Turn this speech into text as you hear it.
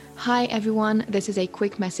Hi everyone, this is a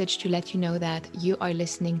quick message to let you know that you are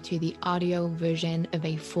listening to the audio version of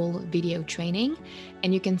a full video training,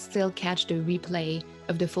 and you can still catch the replay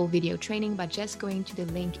of the full video training by just going to the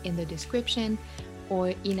link in the description or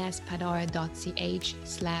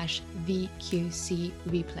inespadar.ch/VQC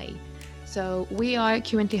replay. So we are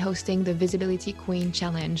currently hosting the Visibility Queen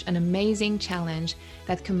Challenge, an amazing challenge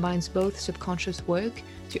that combines both subconscious work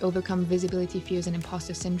to overcome visibility fears and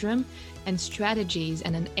imposter syndrome, and strategies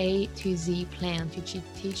and an A to Z plan to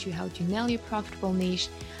teach you how to nail your profitable niche,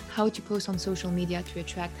 how to post on social media to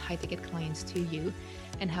attract high-ticket clients to you,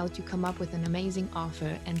 and how to come up with an amazing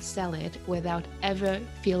offer and sell it without ever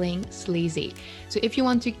feeling sleazy. So if you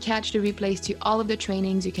want to catch the replays to all of the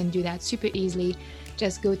trainings, you can do that super easily.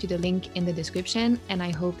 Just go to the link in the description, and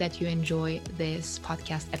I hope that you enjoy this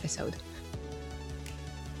podcast episode.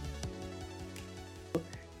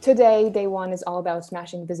 Today, day one is all about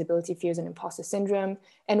smashing visibility fears and imposter syndrome.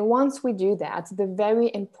 And once we do that, the very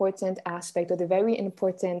important aspect or the very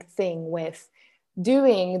important thing with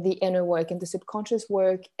doing the inner work and the subconscious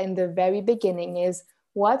work in the very beginning is,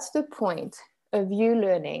 what's the point of you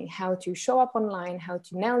learning how to show up online, how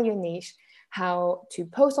to nail your niche, how to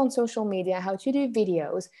post on social media, how to do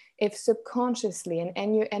videos, if subconsciously and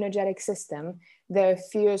in your energetic system, there are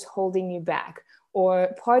fears holding you back,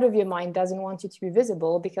 or part of your mind doesn't want you to be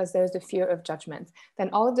visible because there's the fear of judgment? Then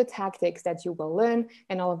all of the tactics that you will learn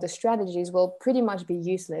and all of the strategies will pretty much be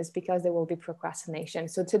useless because there will be procrastination.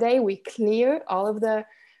 So today we clear all of the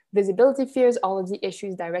visibility fears, all of the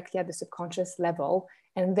issues directly at the subconscious level,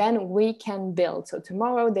 and then we can build. So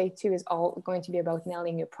tomorrow, day two, is all going to be about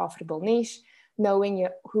nailing your profitable niche, knowing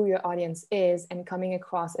who your audience is, and coming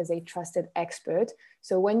across as a trusted expert.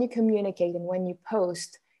 So when you communicate and when you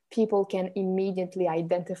post, people can immediately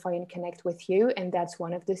identify and connect with you. And that's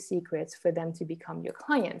one of the secrets for them to become your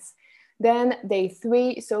clients. Then day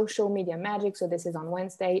three, social media magic. So this is on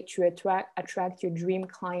Wednesday, to attract your dream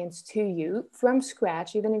clients to you from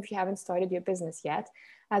scratch, even if you haven't started your business yet,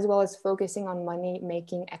 as well as focusing on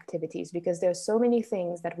money-making activities, because there's so many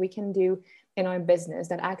things that we can do in our business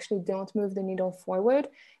that actually don't move the needle forward,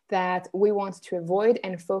 that we want to avoid,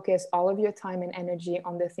 and focus all of your time and energy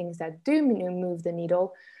on the things that do move the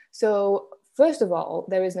needle. So first of all,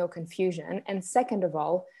 there is no confusion. And second of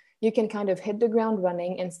all, you can kind of hit the ground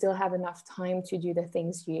running and still have enough time to do the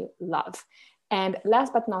things you love. And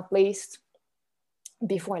last but not least,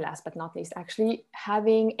 actually,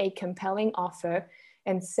 having a compelling offer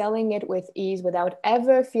and selling it with ease without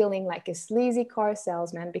ever feeling like a sleazy car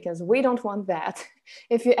salesman, because we don't want that.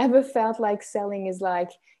 If you ever felt like selling is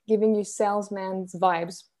like giving you salesman's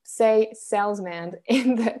vibes, say salesman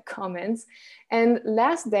in the comments. And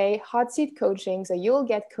last day, hot seat coaching. So you'll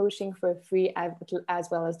get coaching for free, as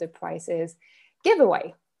well as the prices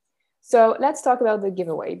giveaway. So let's talk about the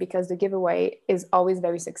giveaway, because the giveaway is always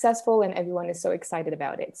very successful and everyone is so excited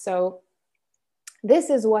about it. So this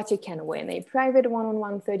is what you can win: a private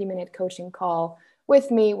one-on-one 30-minute coaching call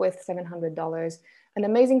with me with $700, an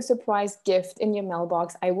amazing surprise gift in your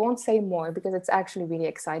mailbox. I won't say more because it's actually really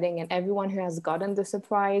exciting, and everyone who has gotten the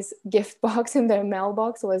surprise gift box in their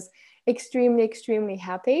mailbox was extremely, extremely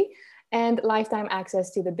happy. And lifetime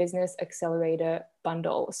access to the Business Accelerator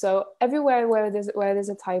bundle. So everywhere where there's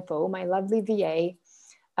a typo, my lovely VA,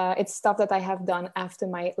 it's stuff that I have done after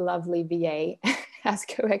my lovely VA has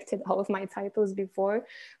corrected all of my typos before.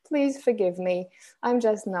 Please forgive me. I'm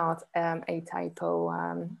just not a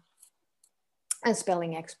typo a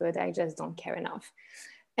spelling expert. I just don't care enough.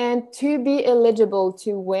 And to be eligible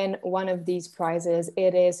to win one of these prizes,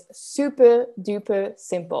 it is super duper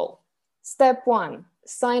simple. Step one,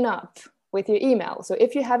 sign up with your email. So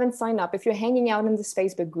if you haven't signed up, if you're hanging out in this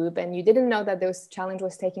Facebook group and you didn't know that this challenge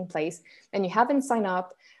was taking place and you haven't signed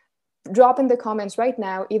up, drop in the comments right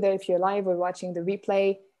now, either if you're live or watching the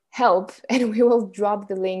replay, help, and we will drop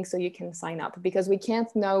the link so you can sign up, because we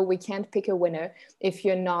can't pick a winner if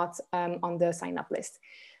you're not on the sign up list.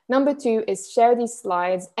 Number two is share these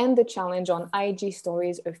slides and the challenge on IG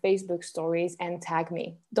stories or Facebook stories and tag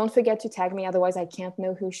me. Don't forget to tag me, otherwise I can't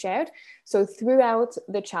know who shared. So throughout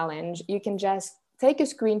the challenge, you can just take a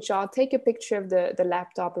screenshot, take a picture of the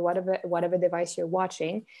laptop or whatever device you're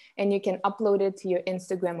watching, and you can upload it to your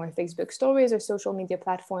Instagram or Facebook stories or social media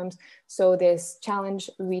platforms. So this challenge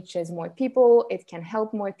reaches more people, it can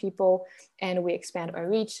help more people, and we expand our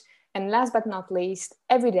reach. And last but not least,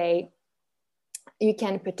 every day, you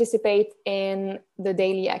can participate in the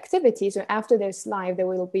daily activity. So after this live, there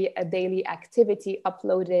will be a daily activity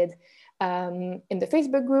uploaded in the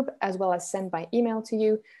Facebook group, as well as sent by email to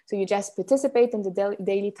you. So you just participate in the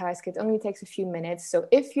daily task. It only takes a few minutes. So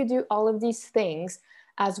if you do all of these things,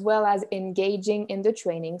 as well as engaging in the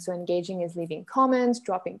training. So engaging is leaving comments,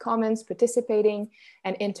 dropping comments, participating,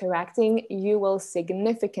 and interacting. You will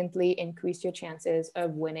significantly increase your chances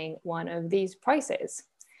of winning one of these prizes.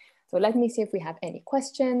 So let me see if we have any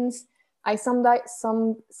questions. I signed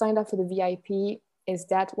up for the VIP. Is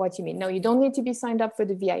that what you mean? No, you don't need to be signed up for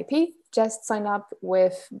the VIP. Just sign up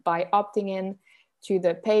by opting in to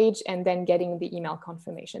the page and then getting the email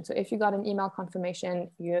confirmation. So if you got an email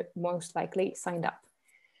confirmation, you're most likely signed up.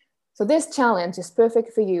 So this challenge is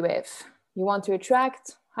perfect for you if you want to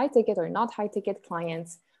attract high ticket or not high ticket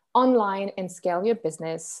clients online and scale your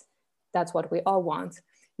business. That's what we all want.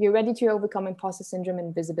 You're ready to overcome imposter syndrome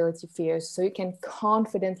and visibility fears so you can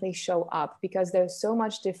confidently show up, because there's so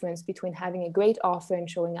much difference between having a great offer and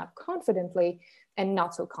showing up confidently and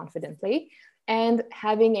not so confidently, and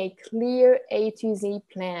having a clear A to Z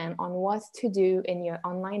plan on what to do in your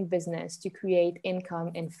online business to create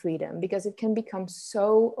income and freedom, because it can become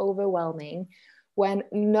so overwhelming when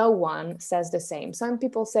no one says the same. Some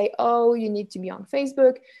people say, oh, you need to be on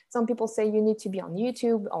Facebook. Some people say you need to be on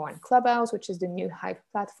YouTube or on Clubhouse, which is the new hype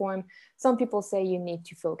platform. Some people say you need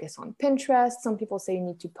to focus on Pinterest. Some people say you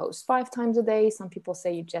need to post 5 times a day. Some people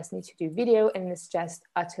say you just need to do video, and it's just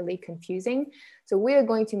utterly confusing. So we're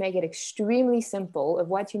going to make it extremely simple of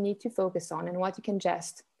what you need to focus on and what you can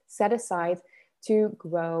just set aside to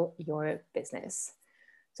grow your business.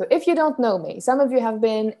 So if you don't know me, some of you have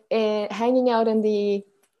been hanging out in the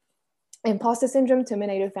Imposter Syndrome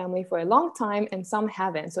Terminator family for a long time, and some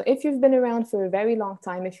haven't. So if you've been around for a very long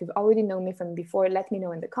time, if you've already known me from before, let me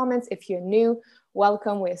know in the comments. If you're new,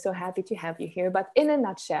 welcome. We're so happy to have you here. But in a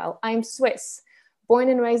nutshell, I'm Swiss, born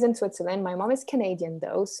and raised in Switzerland. My mom is Canadian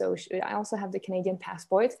though, so I also have the Canadian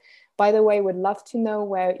passport. By the way, would love to know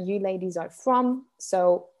where you ladies are from.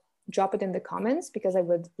 So drop it in the comments, because I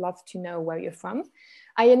would love to know where you're from.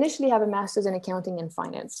 I initially have a master's in accounting and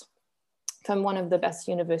finance from one of the best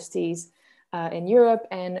universities in Europe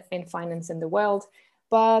and in finance in the world.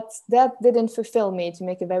 But that didn't fulfill me, to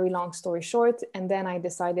make a very long story short. And then I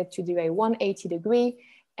decided to do a 180 degree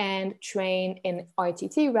and train in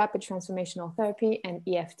RTT, Rapid Transformational Therapy, and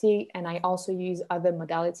EFT. And I also use other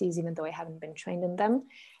modalities, even though I haven't been trained in them.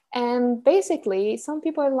 And basically, some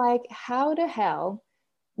people are like, how the hell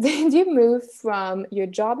did you move from your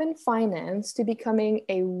job in finance to becoming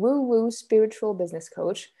a woo-woo spiritual business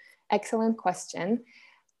coach? Excellent question.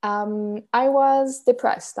 I was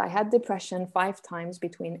depressed. I had depression 5 times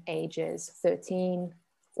between ages 13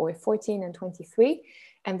 or 14 and 23.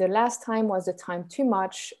 And the last time was the time too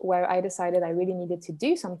much, where I decided I really needed to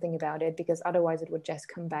do something about it, because otherwise it would just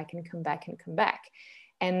come back and come back and come back.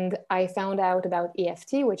 And I found out about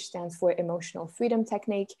EFT, which stands for Emotional Freedom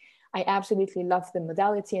Technique. I absolutely loved the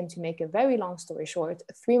modality, and to make a very long story short,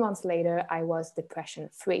 3 months later, I was depression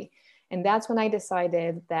free. And that's when I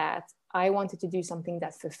decided that I wanted to do something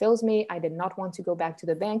that fulfills me. I did not want to go back to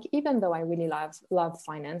the bank, even though I really love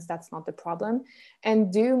finance. That's not the problem.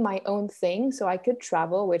 And do my own thing. So I could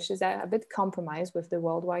travel, which is a bit compromised with the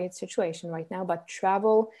worldwide situation right now, but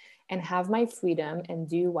travel and have my freedom and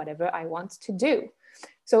do whatever I want to do.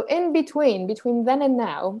 So in between then and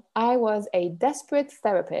now, I was a desperate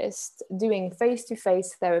therapist doing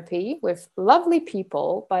face-to-face therapy with lovely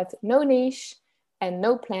people, but no niche and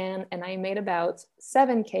no plan. And I made about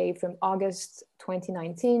 7K from August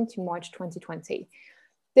 2019 to March 2020.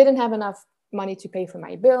 Didn't have enough money to pay for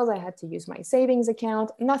my bills. I had to use my savings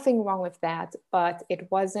account. Nothing wrong with that, but it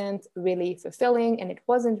wasn't really fulfilling, and it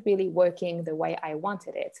wasn't really working the way I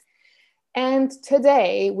wanted it. And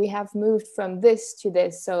today we have moved from this to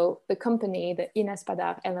this. So the company, the Ines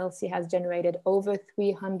Padar LLC, has generated over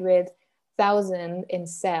 300,000 in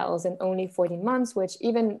sales in only 14 months, which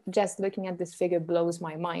even just looking at this figure blows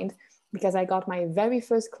my mind, because I got my very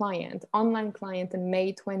first client, online client, in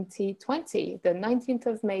May 2020, the 19th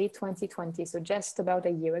of May 2020. So just about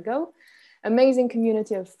a year ago. Amazing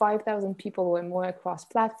community of 5,000 people or more across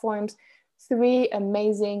platforms, 3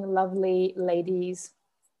 amazing, lovely ladies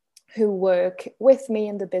who work with me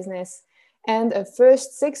in the business, and a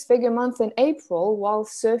first 6-figure month in April while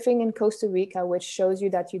surfing in Costa Rica, which shows you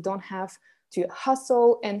that you don't have to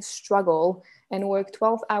hustle and struggle and work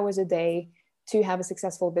 12 hours a day to have a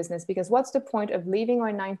successful business. Because what's the point of leaving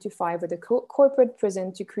our 9-to-5 or the corporate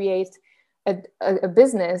prison to create a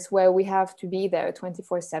business where we have to be there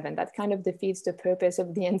 24/7? That kind of defeats the purpose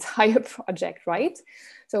of the entire project, right?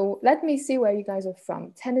 So let me see where you guys are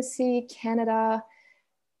from. Tennessee, Canada,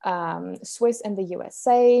 Swiss, and the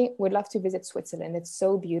USA. Would love to visit Switzerland. It's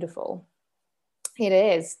so beautiful. It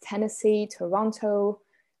is. Tennessee, Toronto,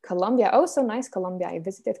 Colombia. Oh, so nice, Colombia. I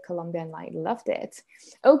visited Colombia and I loved it.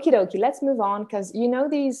 Okie dokie, let's move on, because you know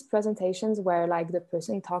these presentations where like the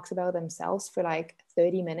person talks about themselves for like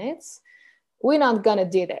 30 minutes? We're not gonna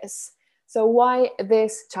do this. So why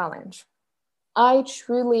this challenge? I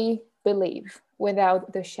truly believe,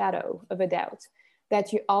 without the shadow of a doubt,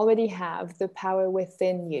 that you already have the power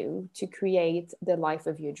within you to create the life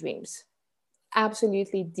of your dreams.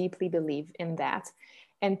 Absolutely deeply believe in that.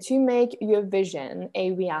 And to make your vision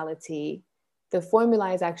a reality, the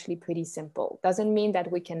formula is actually pretty simple. Doesn't mean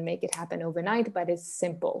that we can make it happen overnight, but it's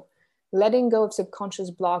simple. Letting go of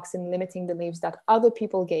subconscious blocks and limiting beliefs that other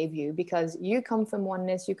people gave you, because you come from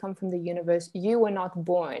oneness, you come from the universe, you were not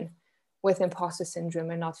born with imposter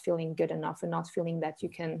syndrome and not feeling good enough and not feeling that you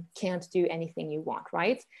can't do anything you want,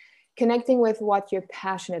 right? Connecting with what you're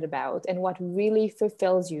passionate about and what really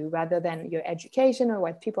fulfills you rather than your education or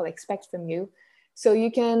what people expect from you, so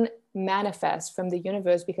you can manifest from the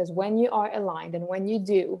universe. Because when you are aligned and when you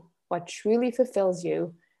do what truly fulfills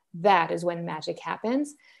you, that is when magic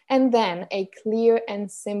happens. And then a clear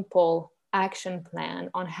and simple action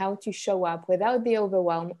plan on how to show up without the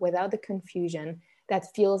overwhelm, without the confusion,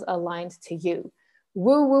 that feels aligned to you.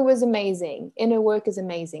 Woo woo is amazing, inner work is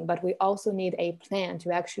amazing, but we also need a plan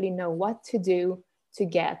to actually know what to do to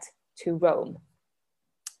get to Rome.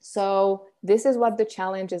 So this is what the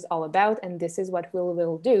challenge is all about, and this is what we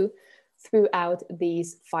will do throughout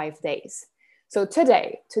these 5 days. So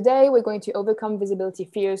today we're going to overcome visibility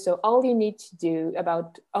fears. So all you need to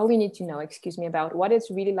know, about what it's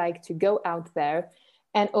really like to go out there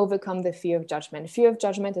and overcome the fear of judgment. Fear of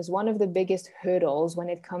judgment is one of the biggest hurdles when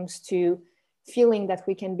it comes to feeling that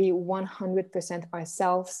we can be 100%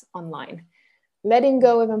 ourselves online. Letting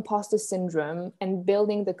go of imposter syndrome and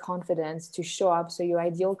building the confidence to show up so your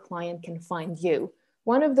ideal client can find you.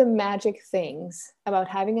 One of the magic things about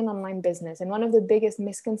having an online business, and one of the biggest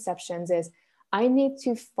misconceptions, is I need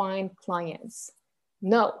to find clients.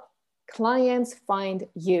 No, clients find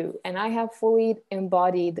you. And I have fully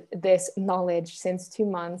embodied this knowledge since 2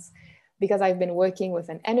 months, because I've been working with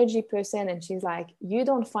an energy person and she's like, you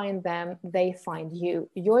don't find them, they find you.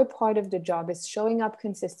 Your part of the job is showing up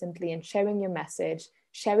consistently and sharing your message,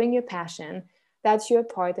 sharing your passion. That's your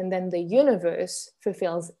part. And then the universe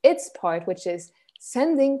fulfills its part, which is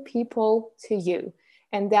sending people to you.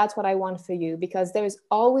 And that's what I want for you, because there is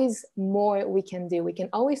always more we can do. We can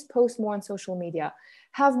always post more on social media,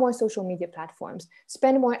 have more social media platforms,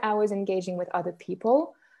 spend more hours engaging with other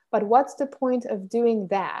people. But what's the point of doing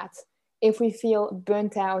that if we feel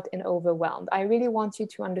burnt out and overwhelmed? I really want you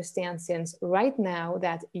to understand, since right now,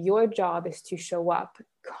 that your job is to show up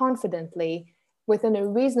confidently within a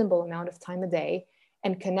reasonable amount of time a day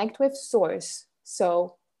and connect with source.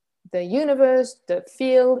 So the universe, the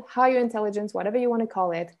field, higher intelligence, whatever you want to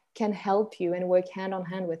call it, can help you and work hand on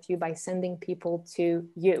hand with you by sending people to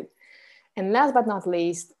you. And last but not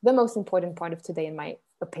least, the most important part of today, in my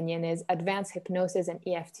opinion, is advanced hypnosis and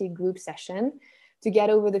EFT group session to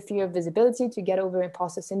get over the fear of visibility, to get over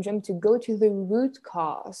imposter syndrome, to go to the root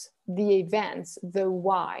cause, the events, the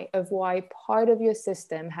why of why part of your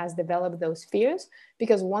system has developed those fears.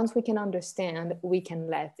 Because once we can understand, we can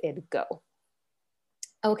let it go.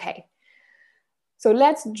 Okay, so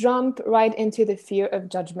let's jump right into the fear of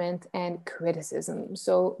judgment and criticism.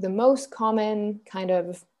 So the most common kind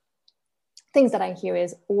of things that I hear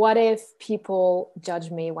is, what if people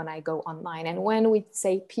judge me when I go online? And when we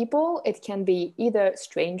say people, it can be either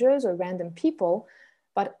strangers or random people,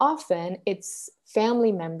 but often it's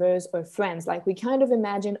family members or friends. Like, we kind of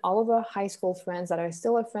imagine all of our high school friends that are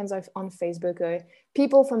still our friends on Facebook, or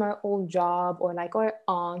people from our old job, or like our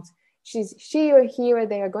aunt. She or he or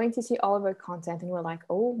they are going to see all of our content, and we're like,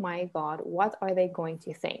 oh my God, what are they going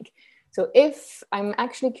to think? So if I'm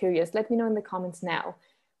actually curious, let me know in the comments now.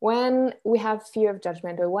 When we have fear of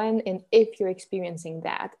judgment, or when and if you're experiencing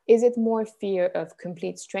that, is it more fear of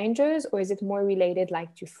complete strangers, or is it more related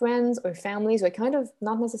like to friends or families, or kind of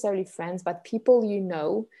not necessarily friends, but people you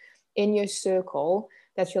know in your circle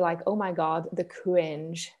that you're like, oh my God, the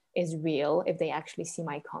cringe is real if they actually see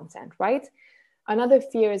my content, right? Another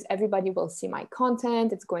fear is everybody will see my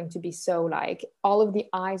content. It's going to be so like all of the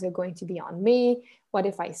eyes are going to be on me. What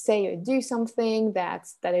if I say or do something that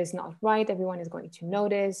is not right? Everyone is going to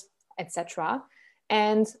notice, etc.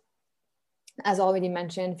 And as already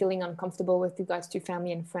mentioned, feeling uncomfortable with regards to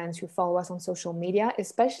family and friends who follow us on social media,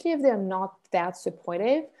 especially if they're not that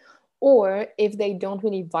supportive, or if they don't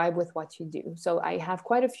really vibe with what you do. So I have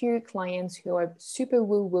quite a few clients who are super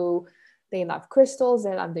woo-woo. They love crystals,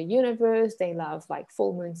 they love the universe, they love like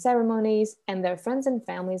full moon ceremonies, and their friends and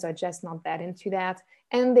families are just not that into that.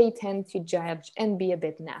 And they tend to judge and be a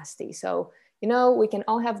bit nasty. So You know, we can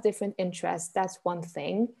all have different interests. That's one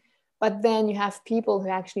thing. But then you have people who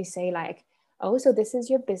actually say like, oh, so this is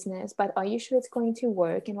your business, but are you sure it's going to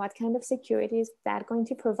work? And what kind of security is that going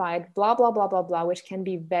to provide? Blah, blah, blah, blah, blah, which can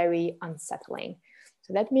be very unsettling.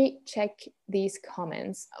 So let me check these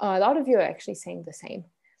comments. A lot of you are actually saying the same,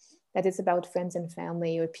 that it's about friends and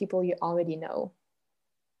family or people you already know.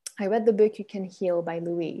 I read the book You Can Heal by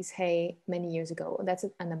Louise Hay many years ago. That's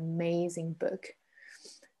an amazing book.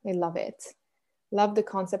 I love it. Love the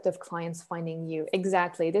concept of clients finding you.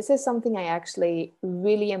 Exactly. This is something I actually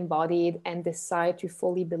really embodied and decided to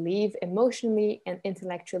fully believe emotionally and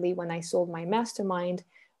intellectually when I sold my mastermind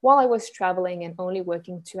while I was traveling and only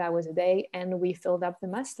working 2 hours a day. And we filled up the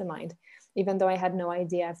mastermind, even though I had no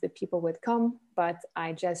idea if the people would come, but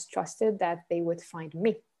I just trusted that they would find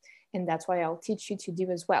me. And that's why I'll teach you to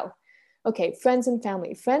do as well. Okay, friends and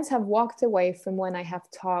family. Friends have walked away from when I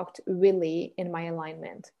have talked really in my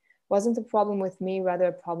alignment. Wasn't a problem with me, rather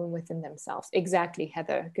a problem within themselves. Exactly,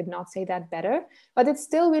 Heather. Could not say that better. But it's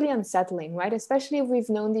still really unsettling, right? Especially if we've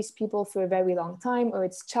known these people for a very long time or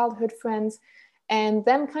it's childhood friends and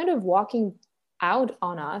them kind of walking out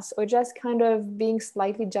on us or just kind of being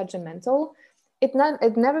slightly judgmental. It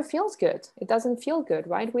never feels good. It doesn't feel good,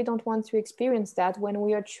 right? We don't want to experience that when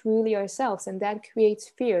we are truly ourselves. And that creates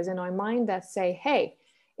fears in our mind that say, hey,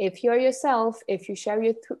 if you're yourself, if you share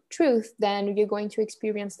your truth, then you're going to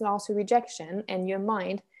experience loss or rejection, and your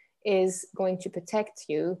mind is going to protect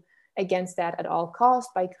you against that at all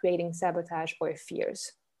costs by creating sabotage or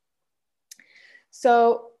fears.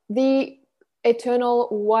 So the eternal,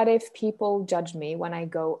 what if people judge me when I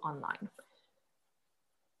go online?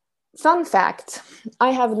 Fun fact,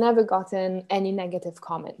 I have never gotten any negative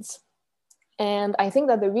comments. And I think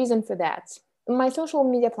that the reason for that, my social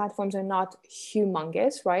media platforms are not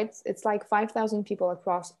humongous, right? It's like 5,000 people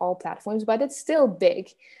across all platforms, but it's still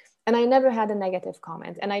big. And I never had a negative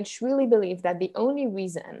comment. And I truly believe that the only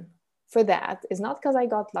reason for that is not because I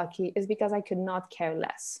got lucky, is because I could not care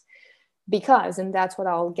less. Because, and that's what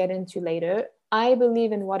I'll get into later, I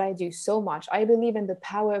believe in what I do so much. I believe in the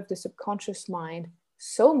power of the subconscious mind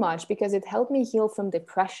so much because it helped me heal from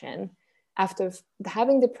depression after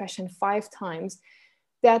having depression 5 times,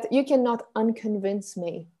 that you cannot unconvince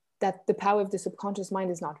me that the power of the subconscious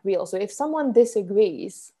mind is not real. So if someone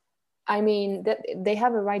disagrees, I mean, that they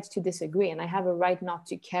have a right to disagree, and I have a right not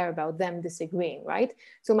to care about them disagreeing, right?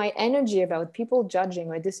 So my energy about people judging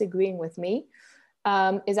or disagreeing with me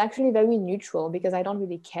is actually very neutral because I don't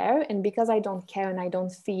really care. And because I don't care and I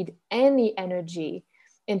don't feed any energy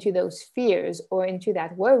into those fears or into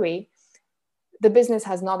that worry, the business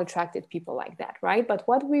has not attracted people like that, right? But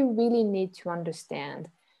what we really need to understand,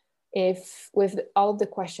 if with all the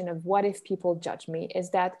question of what if people judge me, is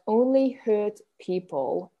that only hurt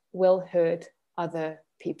people will hurt other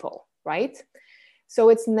people, right? So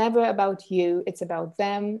it's never about you, it's about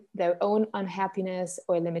them, their own unhappiness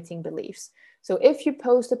or limiting beliefs. So if you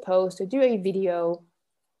post a post or do a video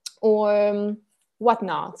or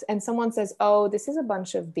whatnot, and someone says, oh, this is a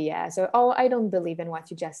bunch of BS, or oh, I don't believe in what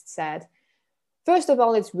you just said, first of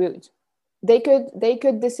all, it's rude. They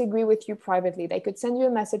could disagree with you privately. They could send you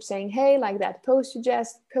a message saying, hey, like that post you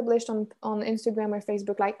just published on Instagram or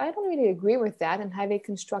Facebook, like, I don't really agree with that, and have a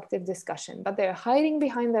constructive discussion. But they're hiding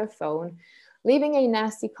behind their phone, leaving a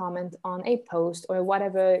nasty comment on a post or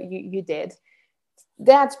whatever you did.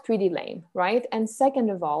 That's pretty lame, right? And second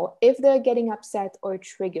of all, if they're getting upset or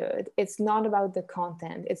triggered, it's not about the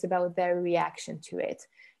content, it's about their reaction to it.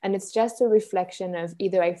 And it's just a reflection of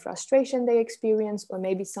either a frustration they experience, or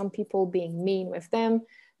maybe some people being mean with them.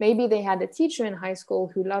 Maybe they had a teacher in high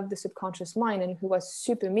school who loved the subconscious mind and who was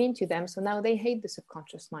super mean to them. So now they hate the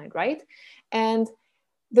subconscious mind, right? And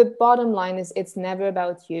the bottom line is, it's never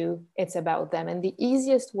about you, it's about them. And the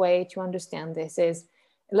easiest way to understand this is,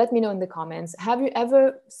 let me know in the comments, have you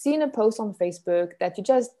ever seen a post on Facebook that you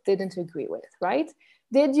just didn't agree with, right?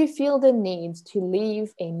 Did you feel the need to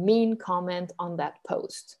leave a mean comment on that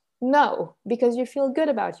post? No, because you feel good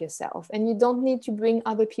about yourself and you don't need to bring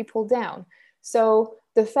other people down. So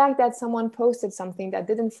the fact that someone posted something that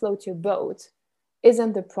didn't float your boat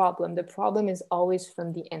isn't the problem. The problem is always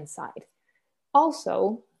from the inside.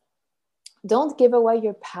 Also, don't give away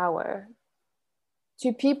your power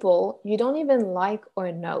to people you don't even like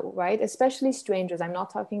or know, right? Especially strangers. I'm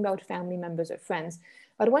not talking about family members or friends,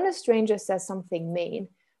 but when a stranger says something mean,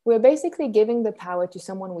 we're basically giving the power to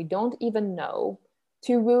someone we don't even know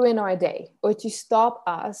to ruin our day or to stop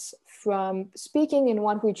us from speaking in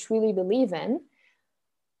what we truly believe in.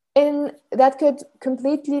 And that could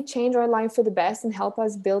completely change our life for the best and help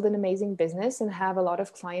us build an amazing business and have a lot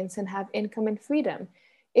of clients and have income and freedom.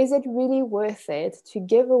 Is it really worth it to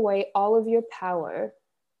give away all of your power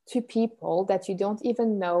to people that you don't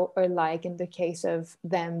even know or like, in the case of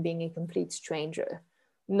them being a complete stranger?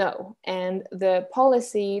 No. And the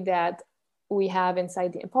policy that we have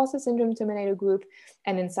inside the Imposter Syndrome Terminator group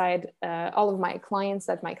and inside all of my clients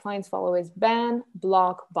that my clients follow is ban,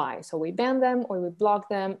 block, buy. So we ban them or we block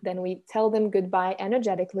them, then we tell them goodbye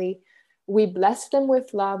energetically. We bless them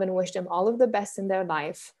with love and wish them all of the best in their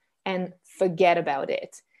life and forget about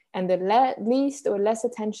it. And the least or less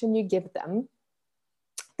attention you give them,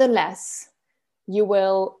 the less you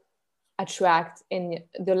will attract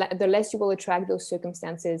the less you will attract those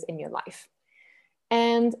circumstances in your life.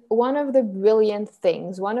 And one of the brilliant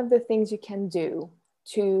things, one of the things you can do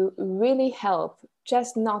to really help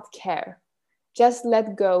just not care, just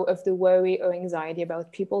let go of the worry or anxiety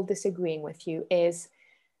about people disagreeing with you, is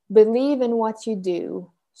believe in what you do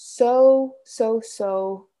so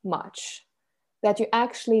much that you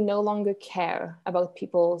actually no longer care about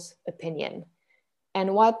people's opinion.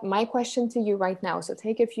 And what my question to you right now, so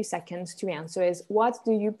take a few seconds to answer, is what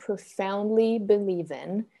do you profoundly believe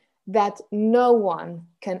in that no one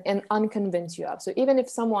can unconvince you of? So even if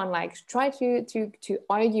someone like try to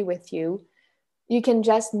argue with you, you can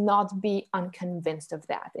just not be unconvinced of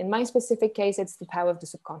that. In my specific case, it's the power of the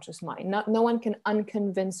subconscious mind. No one can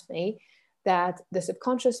unconvince me that the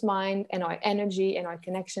subconscious mind and our energy and our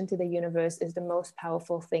connection to the universe is the most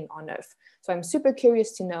powerful thing on earth. So I'm super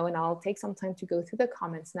curious to know, and I'll take some time to go through the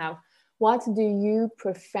comments now. What do you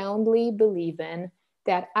profoundly believe in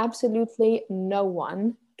that absolutely no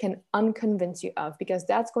one can unconvince you of? Because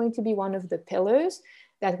that's going to be one of the pillars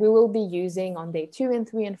that we will be using on day 2 and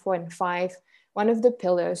 3 and 4 and 5. One of the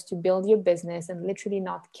pillars to build your business and literally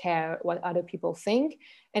not care what other people think,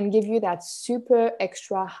 and give you that super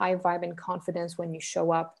extra high vibe and confidence when you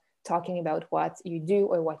show up talking about what you do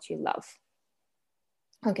or what you love.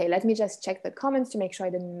 Okay, let me just check the comments to make sure I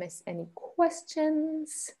didn't miss any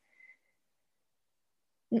questions.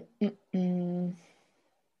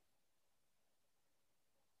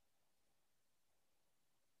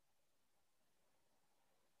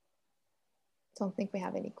 Don't think we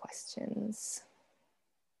have any questions.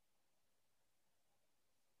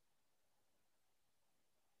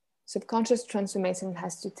 Subconscious transformation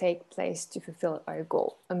has to take place to fulfill our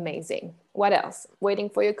goal. Amazing. What else? Waiting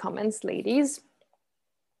for your comments, ladies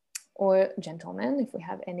or gentlemen, if we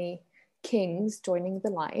have any kings joining the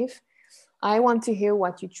live. I want to hear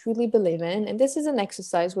what you truly believe in. And this is an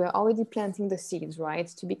exercise. We're already planting the seeds, right,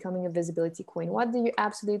 to becoming a visibility queen. What do you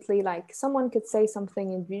absolutely like? Someone could say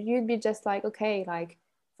something and you'd be just like, okay, like,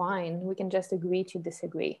 fine, we can just agree to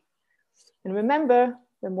disagree. And remember,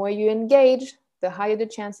 the more you engage, the higher the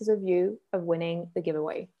chances of you of winning the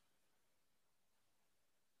giveaway.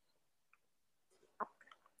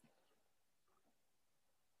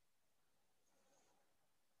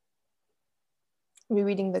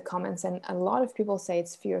 Rereading the comments, and a lot of people say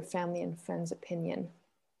it's fear of family and friends' opinion.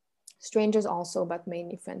 Strangers also, but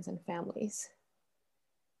mainly friends and families.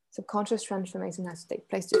 Subconscious transformation has to take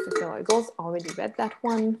place to fulfill our goals. Already read that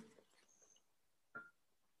one.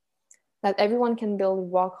 That everyone can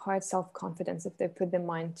build rock hard self-confidence if they put their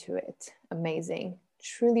mind to it. Amazing.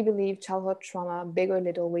 Truly believe childhood trauma, big or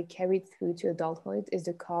little, we carried through to adulthood is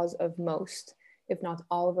the cause of most, if not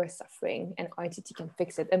all, of our suffering, and RTT can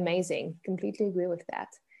fix it. Amazing. Completely agree with that.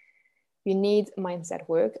 You need mindset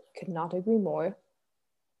work. Could not agree more.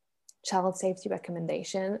 Child safety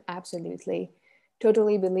recommendation. Absolutely.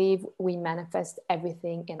 Totally believe we manifest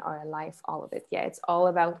everything in our life, all of it. Yeah, it's all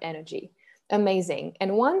about energy. Amazing.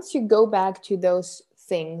 And once you go back to those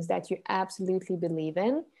things that you absolutely believe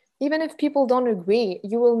in, even if people don't agree,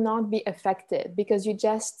 you will not be affected because you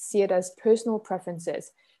just see it as personal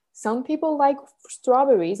preferences. Some people like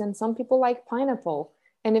strawberries and some people like pineapple.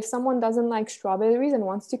 And if someone doesn't like strawberries and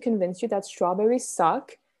wants to convince you that strawberries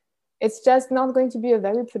suck, it's just not going to be a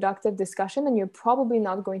very productive discussion and you're probably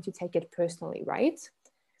not going to take it personally, right?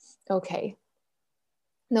 Okay.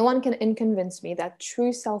 No one can convince me that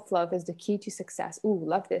true self-love is the key to success. Ooh,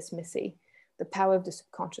 love this, Missy. The power of the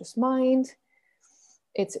subconscious mind.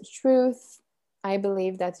 It's a truth. I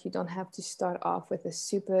believe that you don't have to start off with a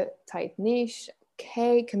super tight niche.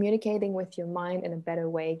 Okay, communicating with your mind in a better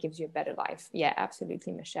way gives you a better life. Yeah,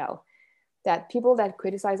 absolutely, Michelle. That people that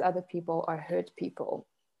criticize other people are hurt people.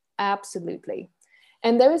 Absolutely.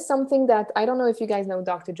 And there is something that, I don't know if you guys know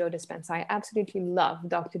Dr. Joe Dispenza. I absolutely love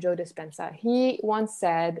Dr. Joe Dispenza. He once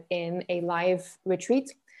said in a live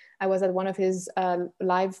retreat, I was at one of his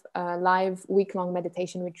live week-long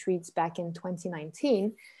meditation retreats back in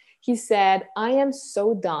 2019. He said, I am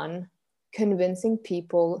so done convincing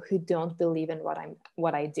people who don't believe in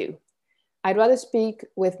what I do. I'd rather speak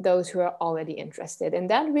with those who are already interested. And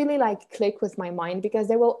that really like clicked with my mind, because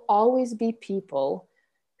there will always be people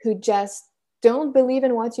who just don't believe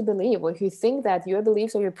in what you believe, or who think that your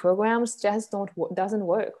beliefs or your programs just doesn't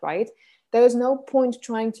work, right? There is no point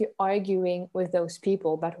trying to arguing with those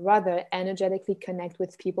people, but rather energetically connect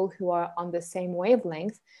with people who are on the same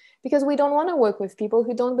wavelength, because we don't want to work with people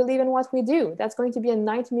who don't believe in what we do. That's going to be a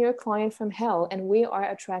nightmare client from hell, and we are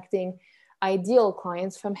attracting ideal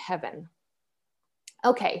clients from heaven.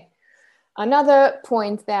 Okay, another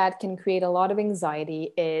point that can create a lot of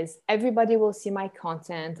anxiety is everybody will see my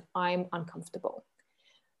content, I'm uncomfortable.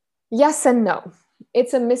 Yes and no.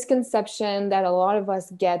 It's a misconception that a lot of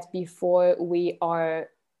us get before we are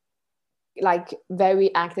like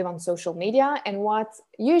very active on social media. And what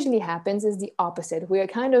usually happens is the opposite. We are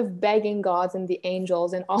kind of begging God and the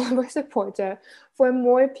angels and all of our supporter for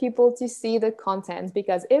more people to see the content,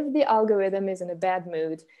 because if the algorithm is in a bad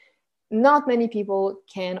mood, not many people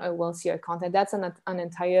can or will see our content. That's an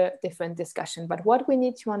entire different discussion. But what we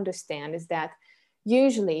need to understand is that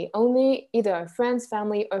usually only either our friends,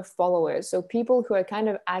 family, or followers, so people who are kind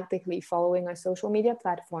of actively following our social media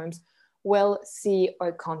platforms, will see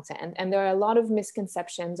our content. And there are a lot of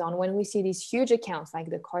misconceptions on when we see these huge accounts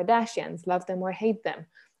like the Kardashians, love them or hate them,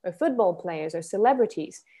 or football players or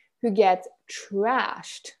celebrities who get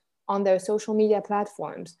trashed on their social media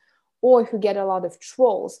platforms, or who get a lot of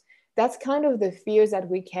trolls. That's kind of the fears that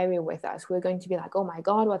we carry with us. We're going to be like, oh my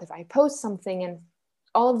God, what if I post something and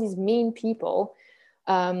all of these mean people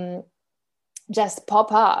just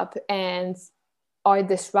pop up and are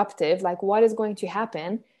disruptive? Like, what is going to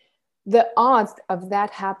happen? The odds of that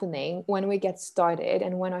happening when we get started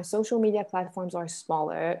and when our social media platforms are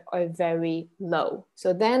smaller are very low.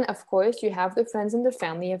 So then, of course, you have the friends and the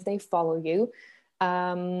family, if they follow you,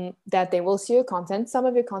 that they will see your content, some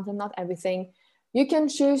of your content, not everything. You can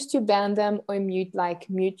choose to ban them or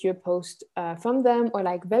mute your post from them, or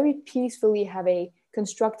like very peacefully have a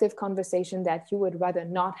constructive conversation that you would rather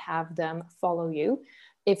not have them follow you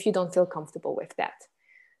if you don't feel comfortable with that.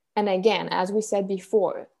 And again, as we said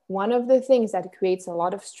before, one of the things that creates a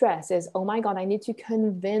lot of stress is, oh my God, I need to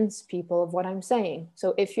convince people of what I'm saying.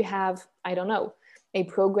 So if you have, I don't know, a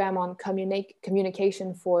program on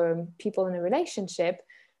communication for people in a relationship,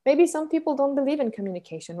 maybe some people don't believe in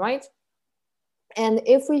communication, right? And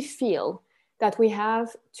if we feel that we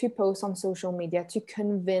have to post on social media to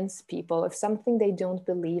convince people of something they don't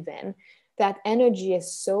believe in, that energy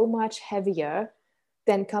is so much heavier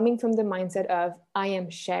than coming from the mindset of, I am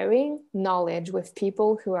sharing knowledge with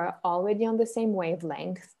people who are already on the same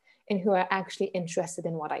wavelength and who are actually interested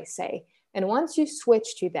in what I say. And once you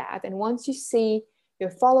switch to that, and once you see your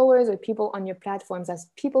followers or people on your platforms as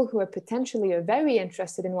people who are potentially are very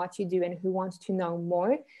interested in what you do and who want to know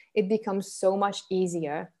more, it becomes so much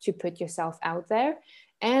easier to put yourself out there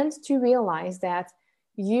and to realize that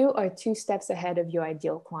you are 2 steps ahead of your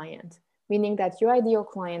ideal client, meaning that your ideal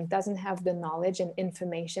client doesn't have the knowledge and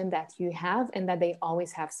information that you have, and that they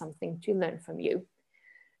always have something to learn from you.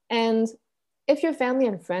 And if your family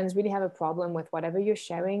and friends really have a problem with whatever you're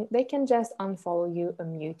sharing, they can just unfollow you or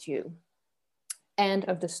mute you. End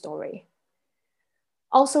of the story.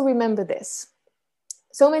 Also remember this.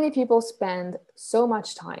 So many people spend so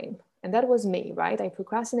much time, and that was me, right? I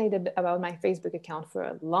procrastinated about my Facebook account for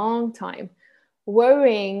a long time,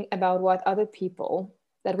 worrying about what other people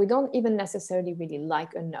that we don't even necessarily really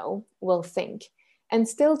like or know will think. And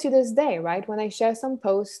still to this day, right? When I share some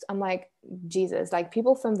post, I'm like, Jesus, like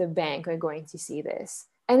people from the bank are going to see this.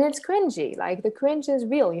 And it's cringy. Like the cringe is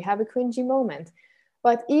real. You have a cringy moment.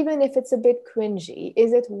 But even if it's a bit cringy,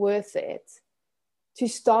 is it worth it to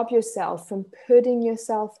stop yourself from putting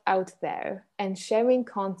yourself out there and sharing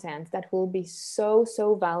content that will be so,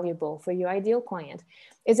 so valuable for your ideal client?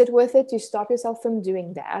 Is it worth it to stop yourself from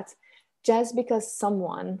doing that just because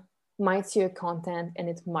someone might see your content and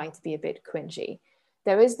it might be a bit cringy?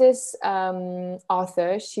 There is this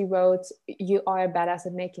author, she wrote, You Are a Badass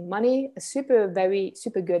at Making Money, a very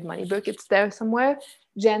super good money book. It's there somewhere.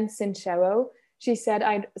 Jen Sincero. She said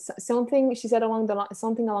something along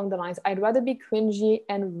the lines, I'd rather be cringy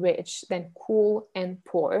and rich than cool and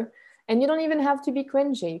poor. And you don't even have to be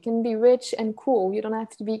cringy. You can be rich and cool. You don't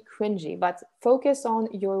have to be cringy, but focus on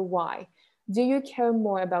your why. Do you care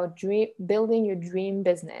more about building your dream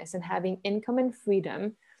business and having income and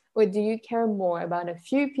freedom? Or do you care more about a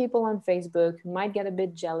few people on Facebook who might get a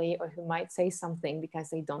bit jelly or who might say something because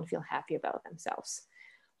they don't feel happy about themselves?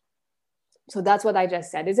 So that's what I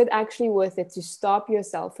just said. Is it actually worth it to stop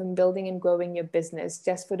yourself from building and growing your business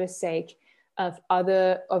just for the sake of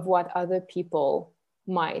what other people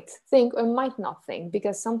might think or might not think?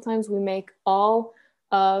 Because sometimes we make all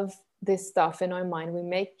of this stuff in our mind. We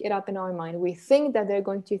make it up in our mind. We think that they're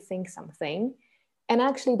going to think something, and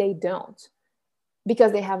actually they don't,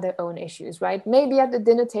 because they have their own issues, right? Maybe at the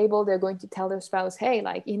dinner table, they're going to tell their spouse, hey,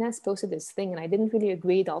 like Ines posted this thing and I didn't really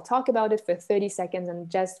agree. I'll talk about it for 30 seconds and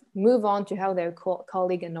just move on to how their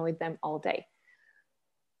colleague annoyed them all day.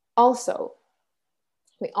 Also,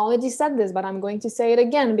 we already said this, but I'm going to say it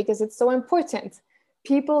again because it's so important.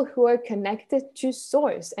 People who are connected to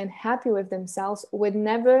source and happy with themselves would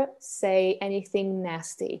never say anything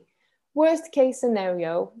nasty. Worst case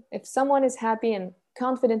scenario, if someone is happy and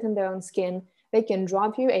confident in their own skin, they can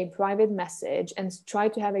drop you a private message and try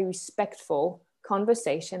to have a respectful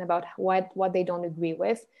conversation about what they don't agree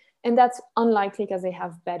with. And that's unlikely because they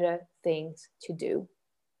have better things to do.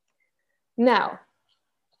 Now,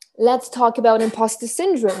 let's talk about imposter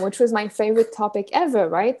syndrome, which was my favorite topic ever,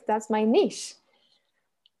 right? That's my niche.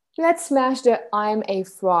 Let's smash the I'm a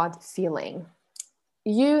fraud feeling.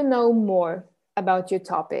 You know more about your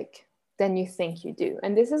topic than you think you do.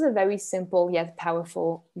 And this is a very simple yet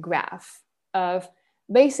powerful graph of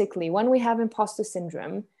basically when we have imposter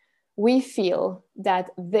syndrome, we feel that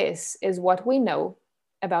this is what we know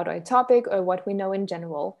about our topic or what we know in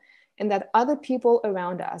general, and that other people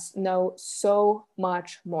around us know so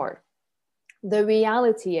much more. The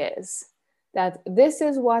reality is that this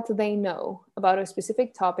is what they know about a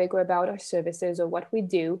specific topic or about our services or what we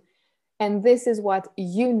do, and this is what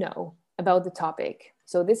you know about the topic.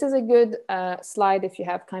 So this is a good slide if you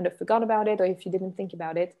have kind of forgot about it or if you didn't think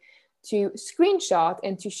about it, to screenshot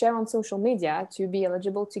and to share on social media to be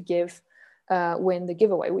eligible to win the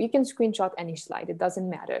giveaway. Well, you can screenshot any slide, it doesn't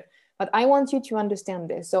matter. But I want you to understand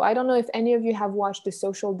this. So I don't know if any of you have watched The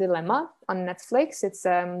Social Dilemma on Netflix. It's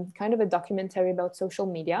kind of a documentary about social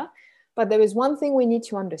media. But there is one thing we need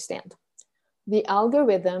to understand. The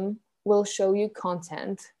algorithm will show you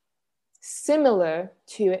content similar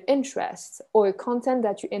to your interests or content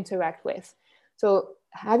that you interact with. So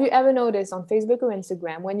have you ever noticed on Facebook or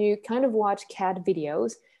Instagram when you kind of watch cat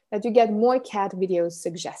videos that you get more cat videos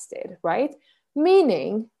suggested, right?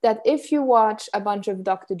 Meaning that if you watch a bunch of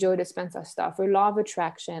Dr. Joe Dispenza stuff or Law of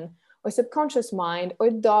Attraction or Subconscious Mind or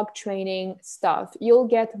dog training stuff, you'll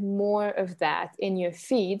get more of that in your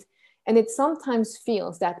feed. And it sometimes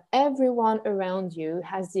feels that everyone around you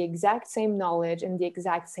has the exact same knowledge and the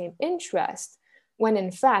exact same interest, when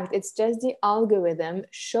in fact, it's just the algorithm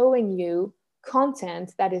showing you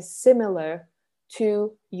content that is similar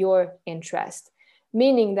to your interest,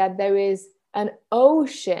 meaning that there is an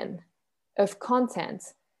ocean of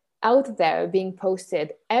content out there being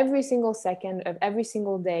posted every single second of every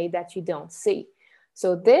single day that you don't see.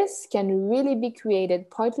 So this can really be created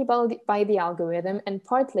partly by the algorithm and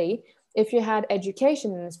partly if you had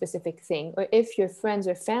education in a specific thing, or if your friends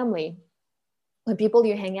or family or people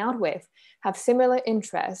you hang out with have similar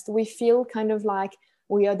interests, we feel kind of like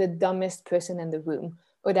we are the dumbest person in the room,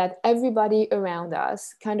 or that everybody around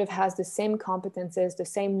us kind of has the same competences, the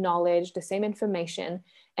same knowledge, the same information,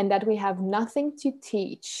 and that we have nothing to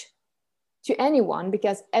teach to anyone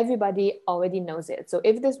because everybody already knows it. So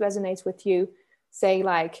if this resonates with you, say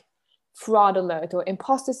like fraud alert or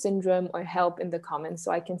imposter syndrome or help in the comments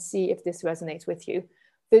so I can see if this resonates with you.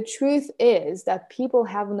 The truth is that people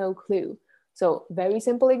have no clue. So very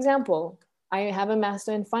simple example, I have a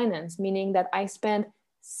master in finance, meaning that I spent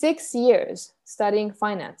 6 years studying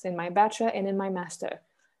finance in my bachelor and in my master.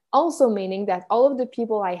 Also meaning that all of the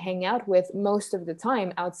people I hang out with most of the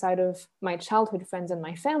time outside of my childhood friends and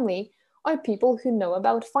my family are people who know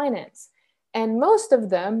about finance. And most of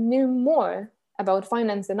them knew more about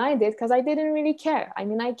finance than I did because I didn't really care. I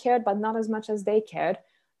mean, I cared, but not as much as they cared.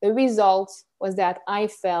 The result was that I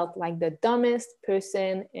felt like the dumbest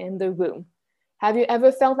person in the room. Have you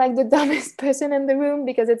ever felt like the dumbest person in the room?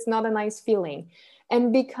 Because it's not a nice feeling.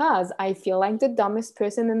 And because I feel like the dumbest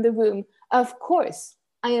person in the room, of course,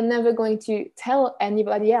 I am never going to tell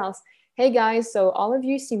anybody else, hey guys, so all of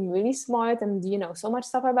you seem really smart and you know so much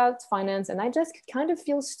stuff about finance, and I just kind of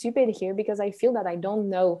feel stupid here because I feel that I don't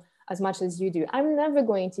know as much as you do. I'm never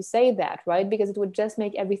going to say that, right? Because it would just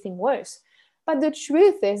make everything worse. But the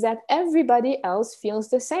truth is that everybody else feels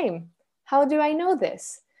the same. How do I know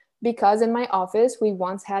this? Because in my office, we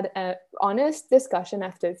once had an honest discussion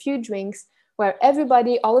after a few drinks where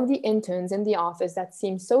everybody, all of the interns in the office that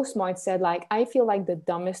seemed so smart said like, I feel like the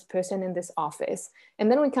dumbest person in this office.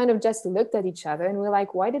 And then we kind of just looked at each other and we're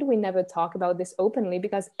like, why did we never talk about this openly?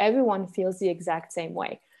 Because everyone feels the exact same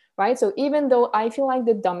way, right? So even though I feel like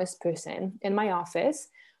the dumbest person in my office,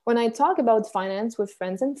 when I talk about finance with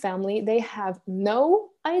friends and family, they have no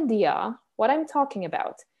idea what I'm talking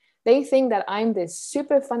about. They think that I'm this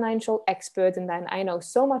super financial expert and that I know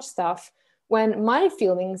so much stuff, when my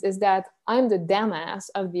feelings is that I'm the dumbass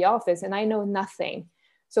of the office and I know nothing.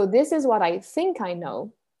 So this is what I think I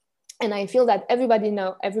know. And I feel that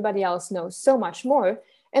everybody else knows so much more.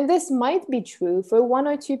 And this might be true for one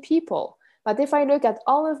or two people. But if I look at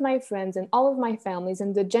all of my friends and all of my families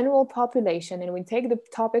and the general population, and we take the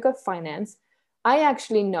topic of finance, I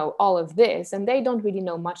actually know all of this, and they don't really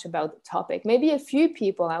know much about the topic. Maybe a few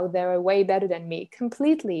people out there are way better than me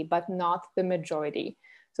completely, but not the majority.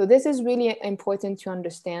 So this is really important to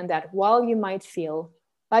understand that while you might feel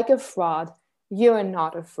like a fraud, you're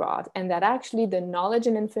not a fraud, and that actually the knowledge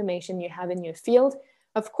and information you have in your field,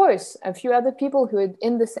 of course, a few other people who are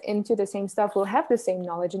into the same stuff will have the same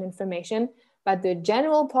knowledge and information, but the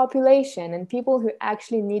general population and people who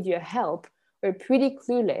actually need your help are pretty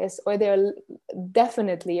clueless, or they're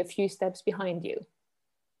definitely a few steps behind you.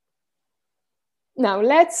 Now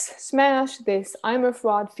let's smash this I'm a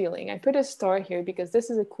fraud feeling. I put a star here because this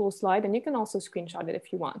is a cool slide, and you can also screenshot it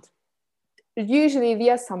if you want. Usually the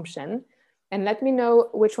assumption, and let me know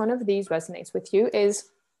which one of these resonates with you, is,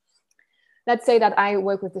 let's say that I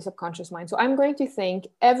work with the subconscious mind. So I'm going to think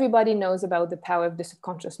everybody knows about the power of the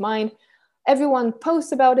subconscious mind. Everyone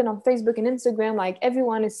posts about it on Facebook and Instagram, like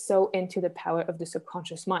everyone is so into the power of the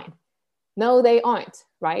subconscious mind. No, they aren't,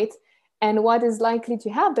 right? And what is likely to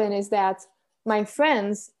happen is that my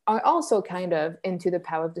friends are also kind of into the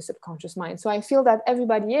power of the subconscious mind. So I feel that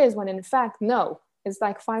everybody is, when in fact, no, it's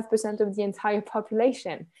like 5% of the entire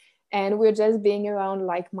population. And we're just being around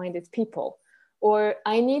like-minded people. Or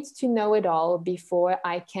I need to know it all before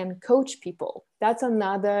I can coach people. That's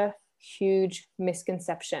another huge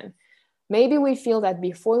misconception. Maybe we feel that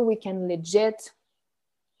before we can legit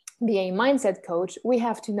be a mindset coach, we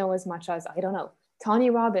have to know as much as, I don't know, Tony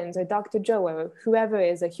Robbins or Dr. Joe or whoever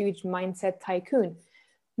is a huge mindset tycoon.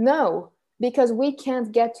 No, because we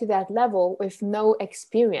can't get to that level with no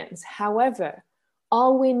experience. However,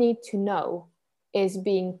 all we need to know is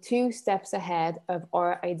being 2 steps ahead of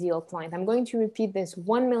our ideal client. I'm going to repeat this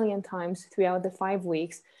 1 million times throughout the 5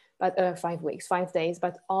 weeks, but 5 days,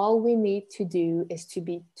 but all we need to do is to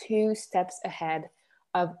be 2 steps ahead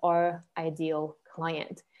of our ideal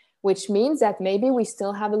client, which means that maybe we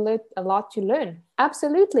still have a lot to learn.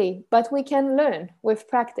 Absolutely, but we can learn with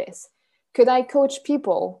practice. Could I coach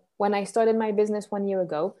people when I started my business 1 year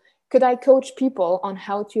ago? Could I coach people on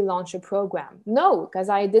how to launch a program? No, because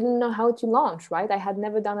I didn't know how to launch, right? I had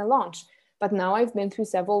never done a launch, but now I've been through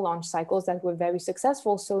several launch cycles that were very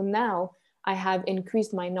successful. So now I have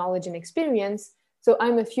increased my knowledge and experience. So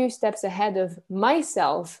I'm a few steps ahead of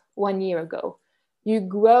myself 1 year ago. You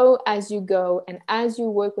grow as you go, and as you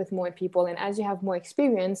work with more people and as you have more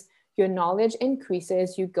experience, your knowledge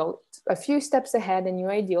increases. You go a few steps ahead and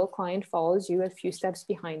your ideal client follows you a few steps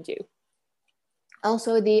behind you.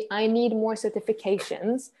 Also, I need more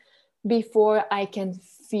certifications before I can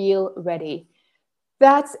feel ready.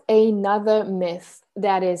 That's another myth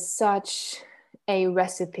that is such a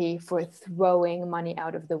recipe for throwing money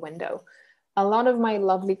out of the window. A lot of my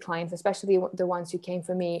lovely clients, especially the ones who came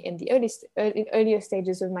for me in the earlier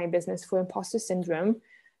stages of my business for imposter syndrome,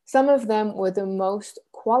 some of them were the most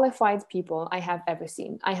qualified people I have ever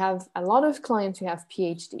seen. I have a lot of clients who have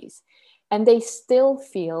PhDs, and they still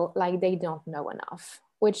feel like they don't know enough,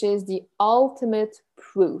 which is the ultimate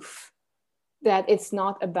proof that it's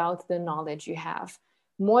not about the knowledge you have.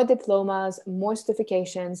 More diplomas, more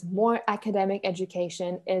certifications, more academic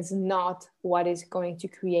education is not what is going to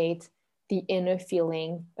create the inner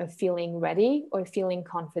feeling of feeling ready or feeling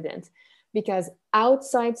confident. Because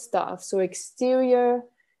outside stuff, so exterior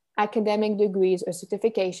academic degrees or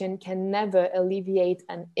certification, can never alleviate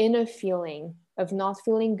an inner feeling of not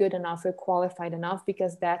feeling good enough or qualified enough,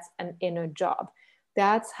 because that's an inner job.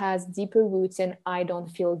 That has deeper roots in I don't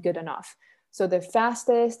feel good enough. So the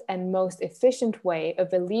fastest and most efficient way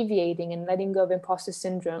of alleviating and letting go of imposter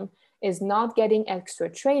syndrome is not getting extra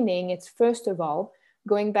training. It's first of all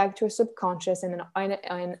going back to our subconscious and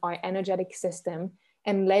our energetic system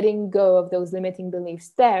and letting go of those limiting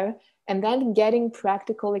beliefs there, and then getting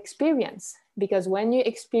practical experience. Because when you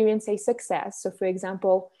experience a success, so for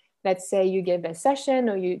example, let's say you give a session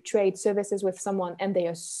or you trade services with someone and they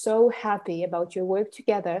are so happy about your work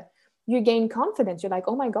together, you gain confidence. You're like,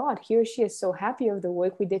 oh my God, he or she is so happy of the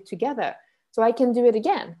work we did together, so I can do it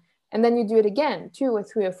again. And then you do it again 2 or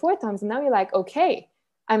 3 or 4 times. And now you're like, okay,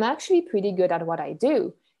 I'm actually pretty good at what I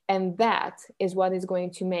do. And that is what is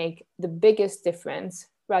going to make the biggest difference,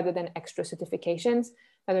 rather than extra certifications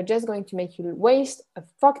that are just going to make you waste a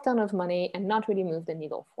fuck ton of money and not really move the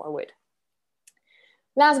needle forward.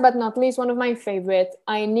 Last but not least, one of my favorite,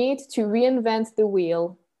 I need to reinvent the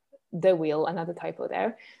wheel, another typo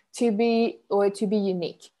there, to be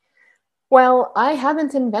unique. Well, I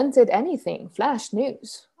haven't invented anything. Flash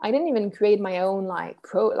news. I didn't even create my own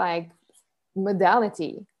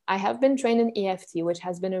modality. I have been trained in EFT, which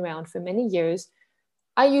has been around for many years.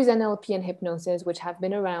 I use NLP and hypnosis, which have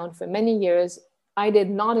been around for many years. I did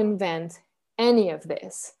not invent any of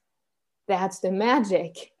this. That's the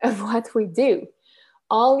magic of what we do.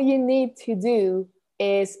 All you need to do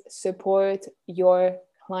is support your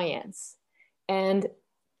clients. And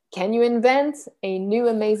can you invent a new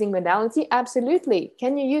amazing modality? Absolutely.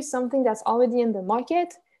 Can you use something that's already in the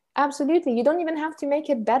market? Absolutely. You don't even have to make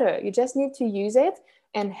it better. You just need to use it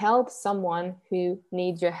and help someone who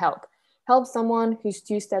needs your help. Help someone who's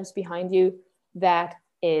 2 steps behind you. That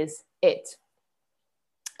is it.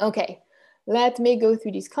 Okay, let me go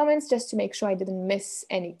through these comments just to make sure I didn't miss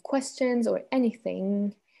any questions or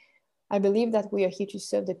anything. I believe that we are here to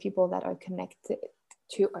serve the people that are connected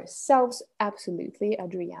to ourselves. Absolutely,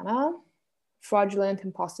 Adriana. Fraudulent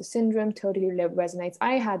imposter syndrome totally resonates.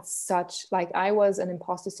 I had I was an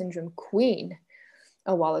imposter syndrome queen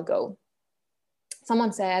a while ago.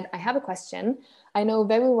 Someone said, I have a question. I know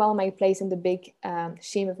very well my place in the big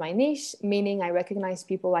scheme of my niche, meaning I recognize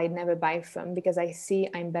people I'd never buy from because I see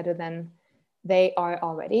I'm better than they are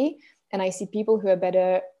already. And I see people who are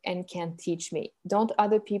better and can teach me. Don't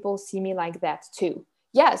other people see me like that too?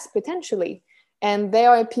 Yes, potentially. And there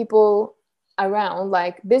are people around,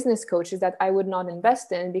 like business coaches, that I would not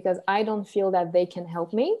invest in because I don't feel that they can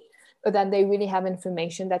help me or that they really have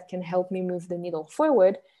information that can help me move the needle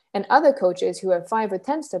forward. And other coaches who are 5 or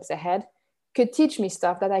 10 steps ahead could teach me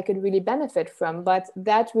stuff that I could really benefit from. But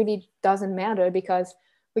that really doesn't matter because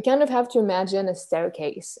we kind of have to imagine a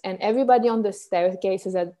staircase, and everybody on the staircase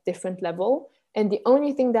is at different level. And the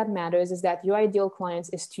only thing that matters is that your ideal client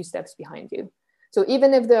is 2 steps behind you. So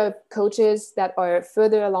even if the coaches that are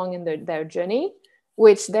further along in their journey,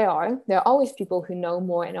 which there are always people who know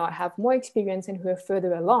more and have more experience and who are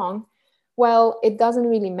further along. Well, it doesn't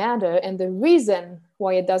really matter. And the reason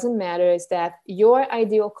why it doesn't matter is that your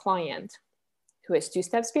ideal client, who is 2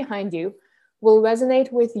 steps behind you, will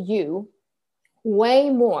resonate with you way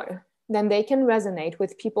more than they can resonate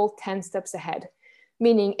with people 10 steps ahead.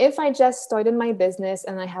 Meaning, if I just started my business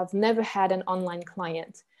and I have never had an online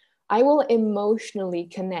client, I will emotionally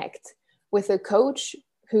connect with a coach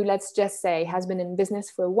who, let's just say, has been in business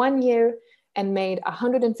for 1 year and made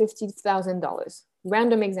 $150,000.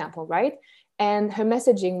 Random example, right? And her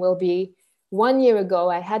messaging will be, 1 year ago,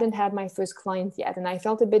 I hadn't had my first client yet, and I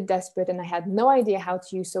felt a bit desperate, and I had no idea how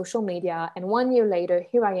to use social media. And 1 year later,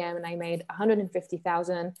 here I am, and I made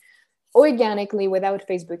 150,000 organically without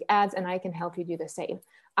Facebook ads, and I can help you do the same.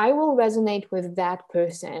 I will resonate with that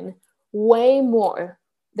person way more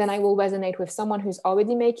than I will resonate with someone who's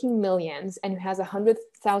already making millions and who has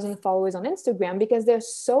 100,000 followers on Instagram, because they're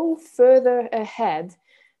so further ahead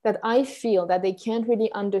that I feel that they can't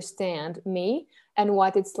really understand me and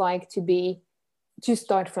what it's like to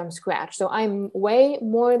start from scratch. So I'm way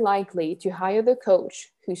more likely to hire the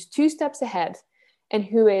coach who's 2 steps ahead and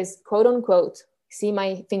who is, quote unquote, see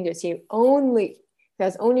my fingers here, who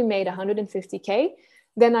has only made 150K,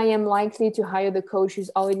 then I am likely to hire the coach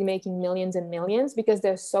who's already making millions and millions, because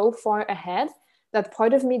they're so far ahead that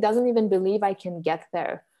part of me doesn't even believe I can get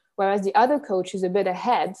there. Whereas the other coach is a bit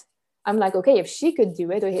ahead, I'm like, okay, if she could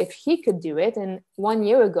do it, or if he could do it, and 1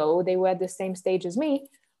 year ago they were at the same stage as me,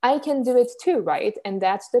 I can do it too, right? And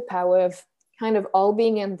that's the power of kind of all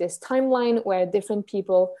being in this timeline where different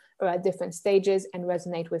people are at different stages and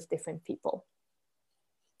resonate with different people.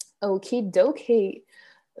 Okie dokie,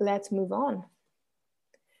 let's move on.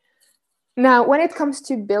 Now, when it comes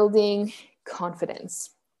to building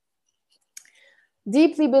confidence,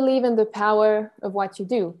 deeply believe in the power of what you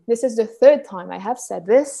do. This is the 3rd time I have said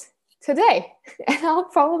this today, and I'll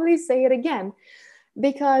probably say it again,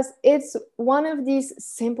 because it's one of these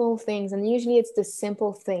simple things, and usually it's the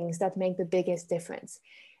simple things that make the biggest difference.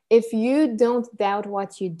 If you don't doubt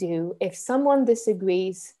what you do, if someone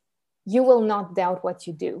disagrees, you will not doubt what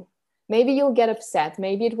you do. Maybe you'll get upset.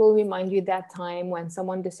 Maybe it will remind you that time when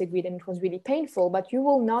someone disagreed and it was really painful, but you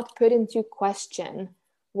will not put into question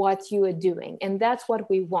what you are doing. And that's what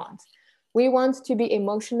we want. We want to be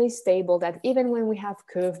emotionally stable, that even when we have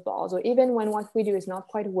curveballs, or even when what we do is not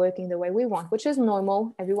quite working the way we want, which is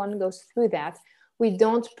normal, everyone goes through that, we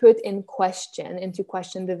don't put into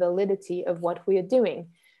question the validity of what we are doing.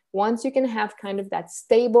 Once you can have kind of that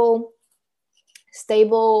stable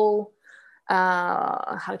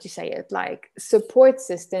how to say it, like support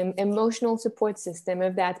system, emotional support system,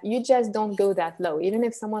 of that you just don't go that low. Even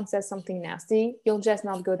if someone says something nasty, you'll just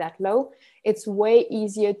not go that low. It's way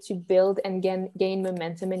easier to build and gain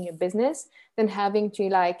momentum in your business than having to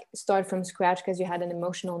like start from scratch because you had an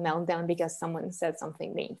emotional meltdown because someone said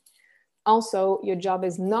something mean. Also, your job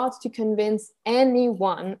is not to convince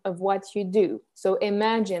anyone of what you do. So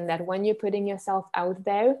imagine that when you're putting yourself out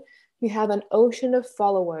there, you have an ocean of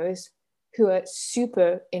followers who are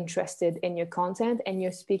super interested in your content, and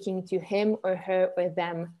you're speaking to him or her or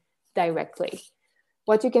them directly.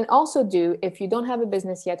 What you can also do if you don't have a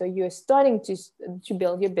business yet, or you're starting to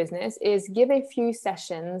build your business, is give a few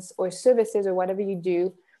sessions or services or whatever you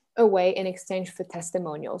do away in exchange for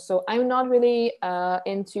testimonials. So I'm not really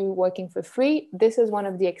into working for free. This is one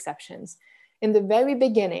of the exceptions. In the very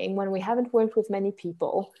beginning, when we haven't worked with many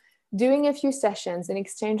people, doing a few sessions in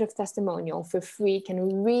exchange of testimonial for free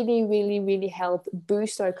can really, really, really help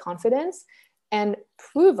boost our confidence and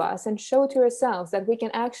prove us and show to ourselves that we can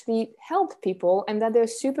actually help people and that they're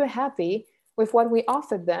super happy with what we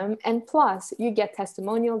offered them. And plus, you get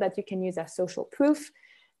testimonial that you can use as social proof,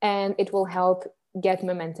 and it will help get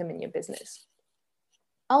momentum in your business.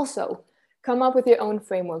 Also, come up with your own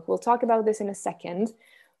framework. We'll talk about this in a second.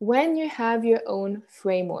 When you have your own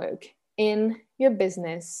framework in your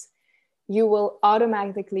business, you will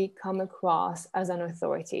automatically come across as an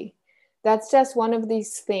authority. That's just one of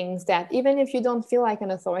these things that even if you don't feel like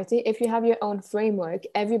an authority, if you have your own framework,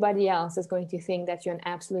 everybody else is going to think that you're an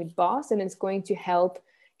absolute boss, and it's going to help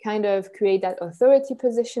kind of create that authority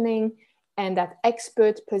positioning and that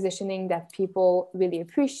expert positioning that people really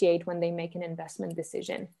appreciate when they make an investment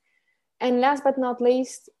decision. And last but not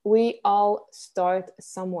least, we all start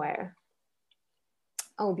somewhere.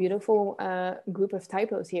 Oh, beautiful group of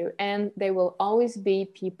typos here. And there will always be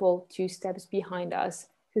people 2 steps behind us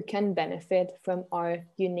who can benefit from our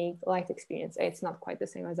unique life experience. It's not quite the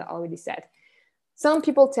same as I already said. Some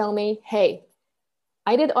people tell me, hey,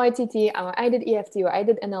 I did RTT, or I did EFT, or I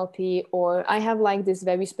did NLP, or I have like this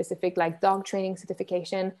very specific like dog training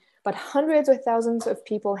certification, but hundreds or thousands of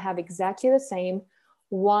people have exactly the same.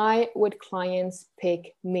 Why would clients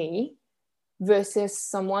pick me versus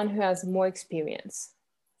someone who has more experience?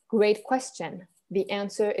 Great question. The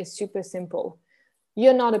answer is super simple.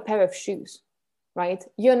 You're not a pair of shoes, right?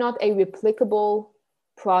 You're not a replicable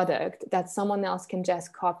product that someone else can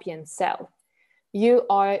just copy and sell. You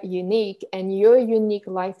are unique, and your unique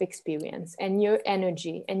life experience and your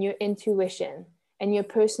energy and your intuition and your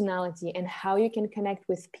personality and how you can connect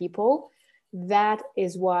with people, that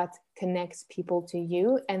is what connects people to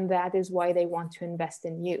you, and that is why they want to invest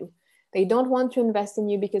in you. They don't want to invest in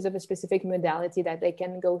you because of a specific modality that they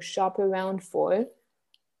can go shop around for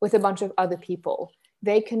with a bunch of other people.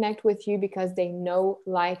 They connect with you because they know,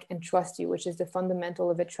 like, and trust you, which is the fundamental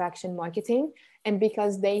of attraction marketing, and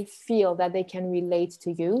because they feel that they can relate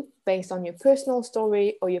to you based on your personal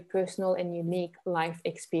story or your personal and unique life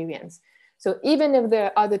experience. So even if there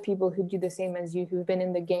are other people who do the same as you, who've been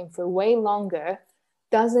in the game for way longer,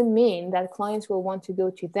 doesn't mean that clients will want to go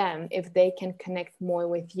to them if they can connect more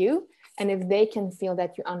with you and if they can feel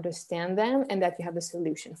that you understand them and that you have a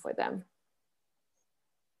solution for them.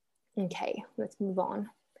 Okay, let's move on.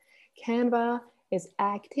 Canva is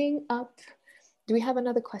acting up. Do we have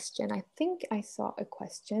another question? I think I saw a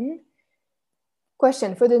question.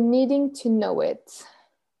 Question for the needing to know it.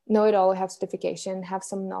 Know it all, have certification, have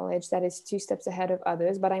some knowledge that is 2 steps ahead of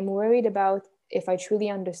others, but I'm worried about if I truly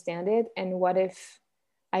understand it, and what if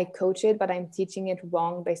I coach it, but I'm teaching it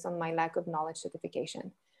wrong based on my lack of knowledge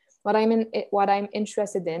certification. What I'm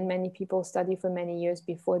interested in, many people study for many years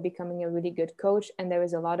before becoming a really good coach, and there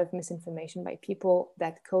is a lot of misinformation by people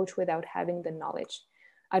that coach without having the knowledge.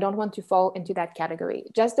 I don't want to fall into that category.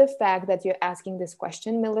 Just the fact that you're asking this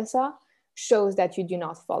question, Melissa, shows that you do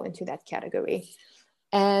not fall into that category.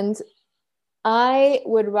 And I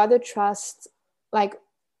would rather trust, like,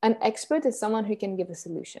 an expert is someone who can give a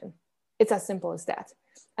solution. It's as simple as that.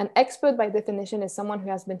 An expert, by definition, is someone who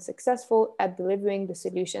has been successful at delivering the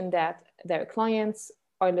solution that their clients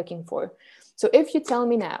are looking for. So if you tell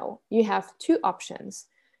me now, you have 2 options.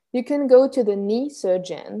 You can go to the knee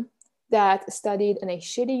surgeon that studied in a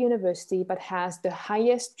shitty university but has the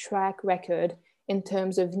highest track record in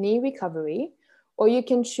terms of knee recovery, or you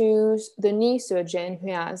can choose the knee surgeon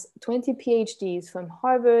who has 20 PhDs from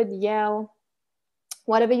Harvard, Yale,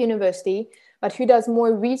 whatever university, but who does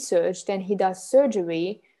more research than he does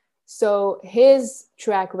surgery. So his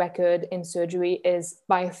track record in surgery is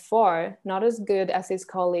by far not as good as his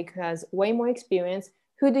colleague who has way more experience.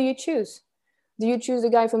 Who do you choose? Do you choose the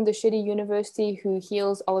guy from the shitty university who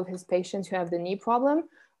heals all of his patients who have the knee problem?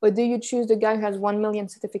 Or do you choose the guy who has 1 million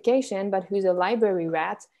certification, but who's a library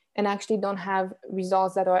rat and actually don't have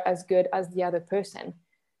results that are as good as the other person?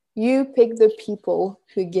 You pick the people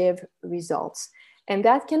who give results. And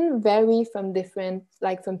that can vary from different,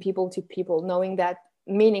 like from people to people, knowing that,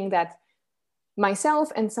 meaning that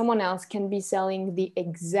myself and someone else can be selling the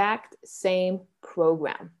exact same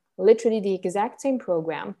program, literally the exact same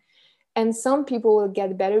program. And some people will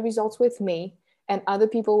get better results with me, and other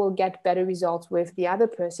people will get better results with the other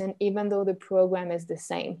person, even though the program is the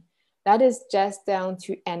same. That is just down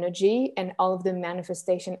to energy and all of the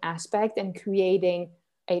manifestation aspect and creating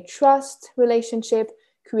a trust relationship,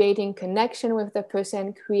 creating connection with the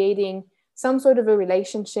person, creating some sort of a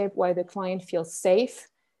relationship where the client feels safe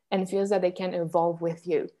and feels that they can evolve with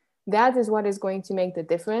you. That is what is going to make the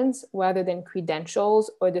difference rather than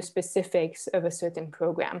credentials or the specifics of a certain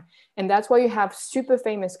program. And that's why you have super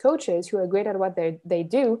famous coaches who are great at what they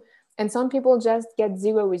do. And some people just get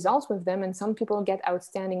zero results with them, and some people get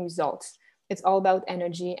outstanding results. It's all about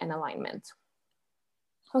energy and alignment.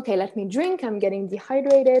 Okay, let me drink. I'm getting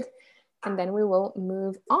dehydrated, and then we will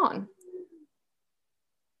move on.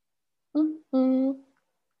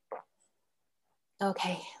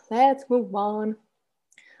 Okay, let's move on.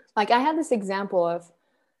 Like I had this example of,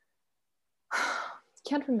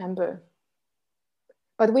 can't remember,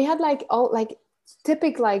 but we had like all like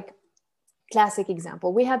typical like classic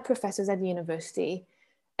example. We had professors at the university,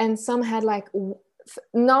 and some had like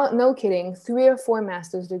no kidding 3 or 4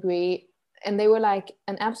 master's degree, and they were like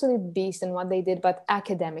an absolute beast in what they did, but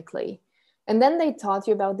academically. And then they taught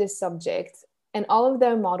you about this subject, and all of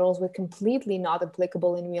their models were completely not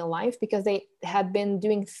applicable in real life because they had been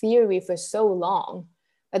doing theory for so long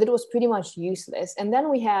that it was pretty much useless. And then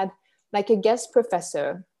we had like a guest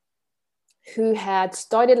professor who had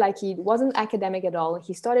started, like he wasn't academic at all.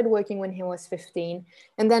 He started working when he was 15.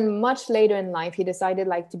 And then much later in life, he decided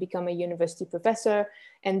like to become a university professor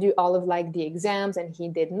and do all of like the exams. And he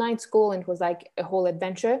did night school, and it was like a whole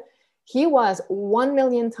adventure. He was 1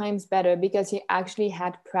 million times better because he actually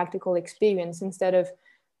had practical experience instead of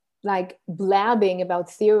like blabbing about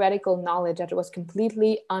theoretical knowledge that was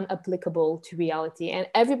completely unapplicable to reality. And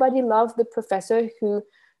everybody loved the professor who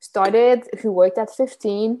worked at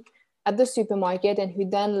 15 at the supermarket, and who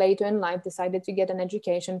then later in life decided to get an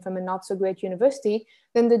education from a not so great university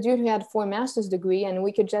than the dude who had 4 master's degree, and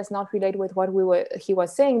we could just not relate with what he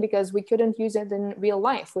was saying because we couldn't use it in real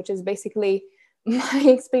life, which is basically my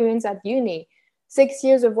experience at uni. 6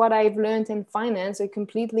 years of what I've learned in finance are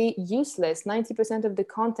completely useless. 90% of the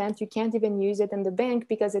content, you can't even use it in the bank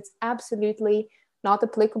because it's absolutely not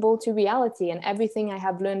applicable to reality. And everything I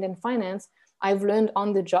have learned in finance, I've learned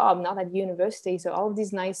on the job, not at university. So all of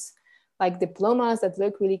these nice like diplomas that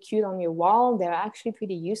look really cute on your wall, they're actually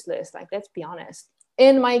pretty useless. Like, let's be honest.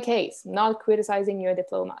 In my case, not criticizing your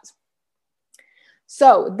diplomas.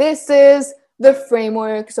 So this is the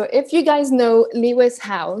framework. So if you guys know Lewis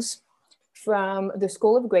Howes from the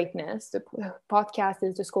School of Greatness, the podcast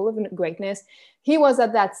is the School of Greatness. He was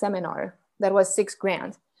at that seminar that was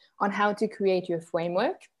 $6,000 on how to create your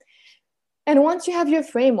framework. And once you have your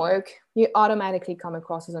framework, you automatically come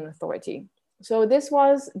across as an authority. So this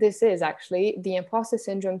is actually the Imposter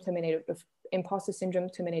Syndrome Terminator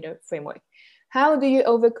framework. How do you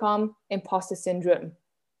overcome imposter syndrome?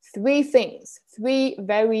 3 things, 3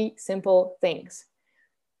 very simple things.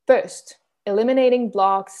 First, eliminating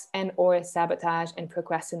blocks and or sabotage and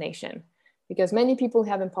procrastination. Because many people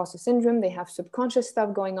have imposter syndrome, they have subconscious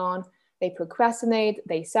stuff going on, they procrastinate,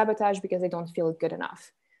 they sabotage because they don't feel good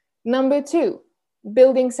enough. Number 2,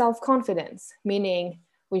 building self-confidence, meaning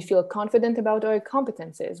we feel confident about our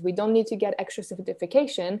competences. We don't need to get extra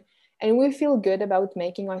certification, and we feel good about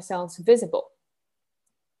making ourselves visible.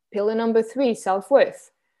 Pillar number 3,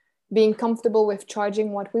 self-worth, being comfortable with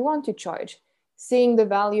charging what we want to charge, seeing the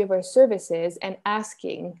value of our services and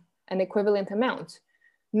asking an equivalent amount,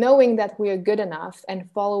 knowing that we are good enough and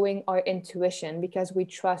following our intuition because we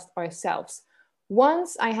trust ourselves.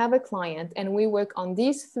 Once I have a client and we work on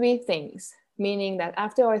these 3 things, meaning that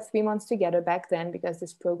after our 3 months together back then, because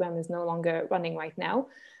this program is no longer running right now,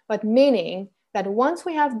 but meaning that once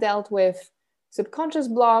we have dealt with subconscious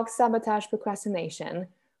blocks, sabotage, procrastination,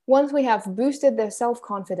 once we have boosted their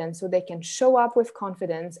self-confidence so they can show up with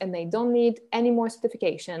confidence and they don't need any more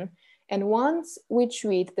certification, and once we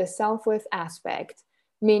treat the self-worth aspect,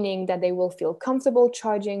 meaning that they will feel comfortable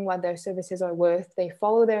charging what their services are worth, they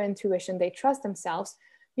follow their intuition, they trust themselves,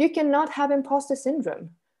 you cannot have imposter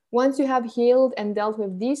syndrome. Once you have healed and dealt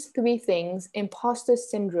with these 3 things, imposter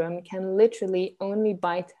syndrome can literally only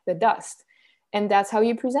bite the dust. And that's how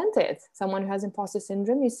you present it. Someone who has imposter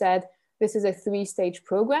syndrome, you said, This is a 3-stage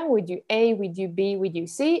program. We do A, we do B, we do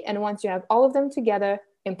C. And once you have all of them together,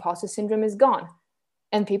 imposter syndrome is gone.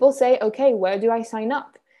 And people say, okay, where do I sign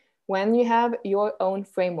up? When you have your own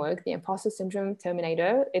framework, the Imposter Syndrome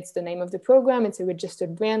Terminator, it's the name of the program, it's a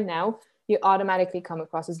registered brand now, you automatically come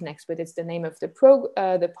across as an expert. It's the name of the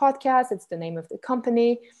podcast, it's the name of the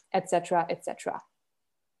company, etc., etc.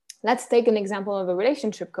 Let's take an example of a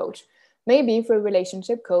relationship coach. Maybe for a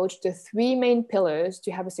relationship coach, the 3 main pillars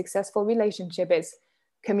to have a successful relationship is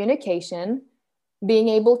communication, being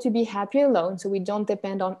able to be happy alone, so we don't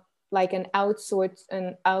depend on like an outward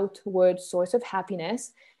source of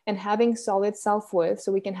happiness, and having solid self-worth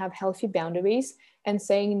so we can have healthy boundaries and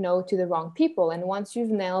saying no to the wrong people. And once you've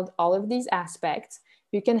nailed all of these aspects,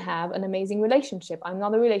 you can have an amazing relationship. I'm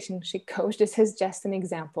not a relationship coach. This is just an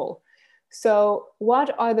example. So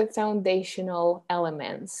what are the foundational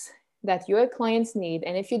elements that your clients need?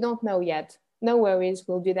 And if you don't know yet, no worries.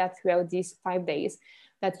 We'll do that throughout these 5 days,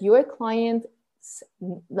 that your clients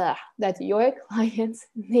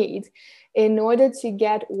need in order to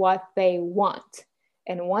get what they want.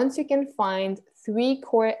 And once you can find 3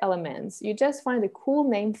 core elements, you just find a cool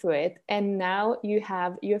name for it. And now you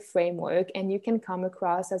have your framework and you can come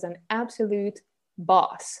across as an absolute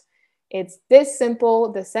boss. It's this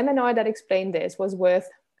simple. The seminar that explained this was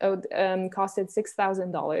costed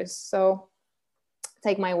 $6,000. So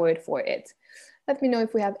take my word for it. Let me know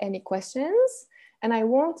if we have any questions. And I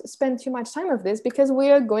won't spend too much time of this because we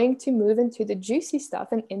are going to move into the juicy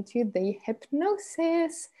stuff and into the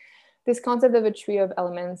hypnosis. This concept of a trio of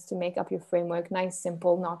elements to make up your framework, nice,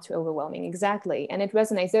 simple, not too overwhelming. Exactly. And it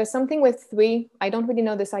resonates. There's something with 3. I don't really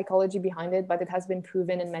know the psychology behind it, but it has been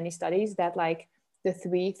proven in many studies that like the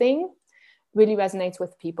 3 thing really resonates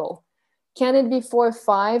with people. Can it be 4 or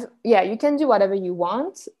 5? Yeah, you can do whatever you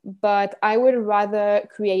want, but I would rather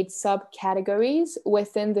create subcategories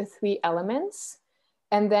within the 3 elements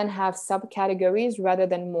and then have subcategories rather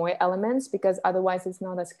than more elements, because otherwise it's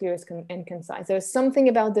not as clear and concise. There's something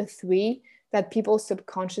about the 3 that people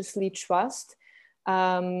subconsciously trust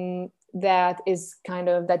that is kind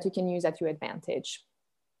of that you can use at your advantage.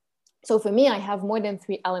 So for me, I have more than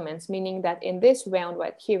 3 elements, meaning that in this round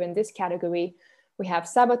right here in this category, we have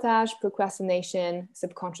sabotage, procrastination,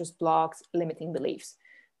 subconscious blocks, limiting beliefs.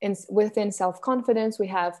 And within self-confidence, we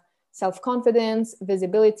have self-confidence,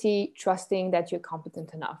 visibility, trusting that you're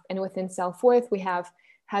competent enough. And within self-worth, we have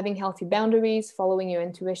having healthy boundaries, following your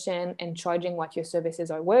intuition, and charging what your services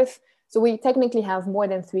are worth. So we technically have more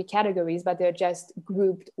than 3 categories, but they're just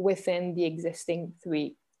grouped within the existing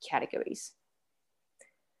 3 categories.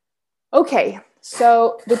 Okay,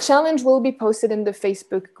 so the challenge will be posted in the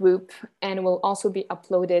Facebook group and will also be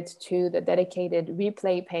uploaded to the dedicated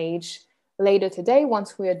replay page later today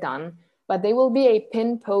once we are done. But there will be a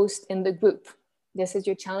pinned post in the group. This is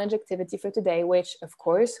your challenge activity for today, which of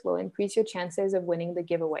course will increase your chances of winning the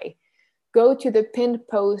giveaway. Go to the pinned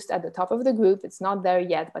post at the top of the group. It's not there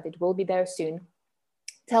yet, but it will be there soon.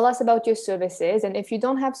 Tell us about your services. And if you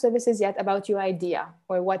don't have services yet, about your idea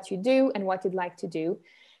or what you do and what you'd like to do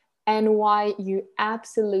and why you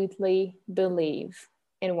absolutely believe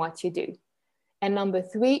in what you do. And number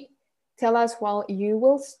 3, tell us why you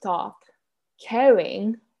will stop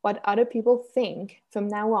caring what other people think from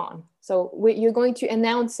now on. So you're going to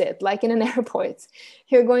announce it like in an airport.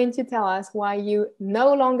 You're going to tell us why you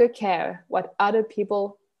no longer care what other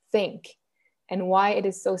people think and why it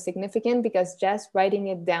is so significant, because just writing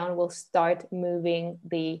it down will start moving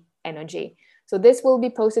the energy. So this will be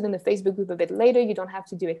posted in the Facebook group a bit later. You don't have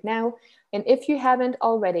to do it now. And if you haven't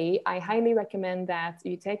already, I highly recommend that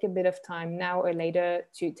you take a bit of time now or later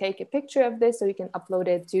to take a picture of this so you can upload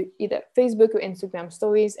it to either Facebook or Instagram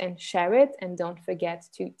stories and share it. And don't forget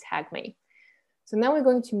to tag me. So now we're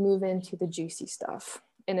going to move into the juicy stuff.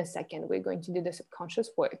 In a second, we're going to do the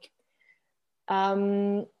subconscious work.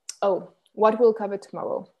 What we'll cover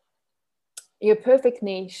tomorrow. Your perfect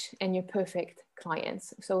niche and your perfect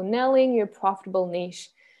clients. So nailing your profitable niche.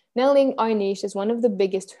 Nailing our niche is one of the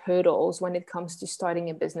biggest hurdles when it comes to starting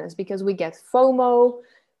a business, because we get FOMO.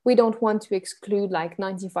 We don't want to exclude like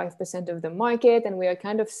 95% of the market, and we are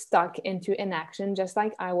kind of stuck into inaction, just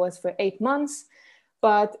like I was for 8 months.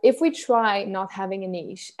 But if we try not having a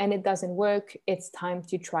niche and it doesn't work, it's time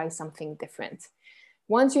to try something different.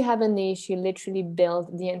 Once you have a niche, you literally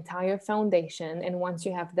build the entire foundation. And once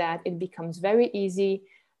you have that, it becomes very easy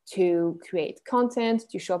to create content,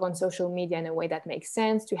 to show up on social media in a way that makes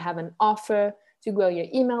sense, to have an offer, to grow your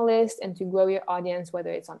email list, and to grow your audience, whether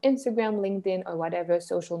it's on Instagram, LinkedIn, or whatever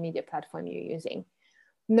social media platform you're using.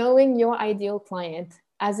 Knowing your ideal client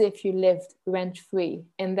as if you lived rent-free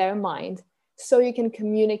in their mind so you can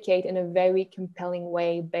communicate in a very compelling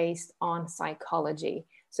way based on psychology.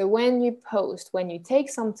 So when you post, when you take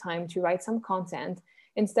some time to write some content,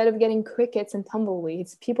 instead of getting crickets and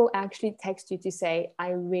tumbleweeds, people actually text you to say,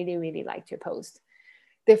 I really, really liked your post.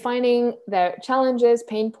 Defining their challenges,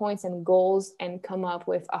 pain points, and goals, and come up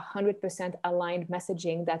with 100% aligned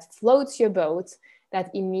messaging that floats your boat,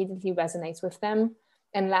 that immediately resonates with them.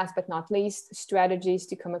 And last but not least, strategies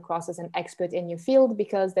to come across as an expert in your field,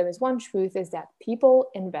 because there is one truth, is that people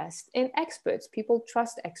invest in experts. People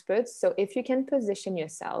trust experts. So if you can position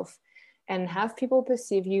yourself and have people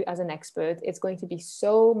perceive you as an expert, it's going to be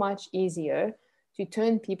so much easier to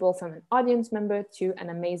turn people from an audience member to an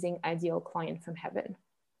amazing ideal client from heaven.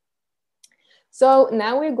 So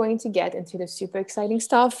now we're going to get into the super exciting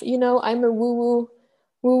stuff. You know, I'm a woo-holic.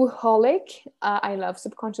 I love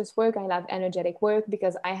subconscious work. I love energetic work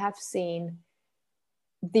because I have seen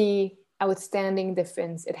the outstanding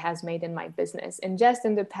difference it has made in my business. And just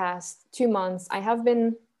in the past 2 months, I have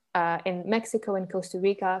been in Mexico and Costa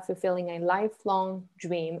Rica, fulfilling a lifelong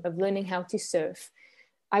dream of learning how to surf.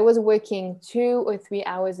 I was working 2 or 3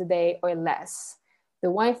 hours a day or less. The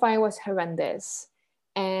Wi-Fi was horrendous.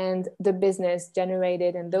 And the business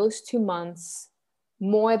generated in those 2 months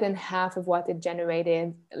more than half of what it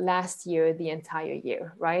generated last year, the entire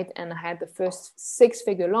year, right? And I had the first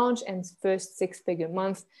 6-figure launch and first 6-figure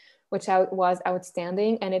month, which was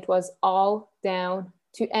outstanding. And it was all down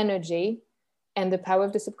to energy and the power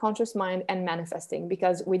of the subconscious mind and manifesting,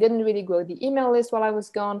 because we didn't really grow the email list while I was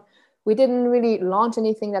gone. We didn't really launch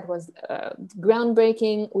anything that was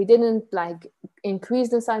groundbreaking. We didn't increase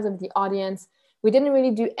the size of the audience. We didn't really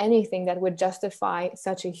do anything that would justify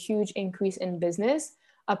such a huge increase in business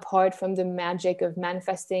apart from the magic of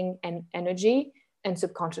manifesting and energy and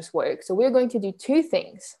subconscious work. So we're going to do 2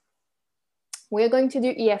 things. We're going to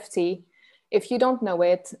do EFT. If you don't know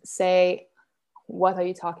it, say, what are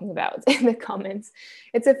you talking about in the comments?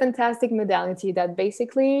 It's a fantastic modality that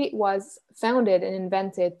basically was founded and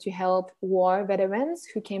invented to help war veterans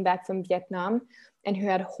who came back from Vietnam and who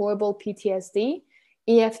had horrible PTSD.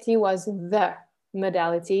 EFT was the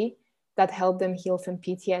modality that helped them heal from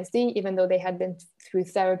PTSD, even though they had been through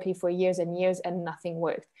therapy for years and years and nothing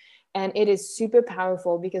worked. And it is super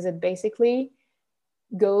powerful because it basically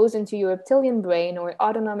goes into your reptilian brain or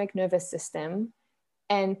autonomic nervous system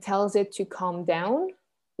and tells it to calm down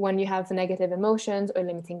when you have negative emotions or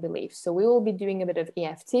limiting beliefs. So we will be doing a bit of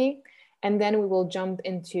EFT, and then we will jump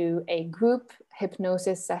into a group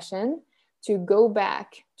hypnosis session to go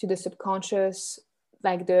back to the subconscious,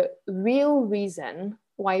 like the real reason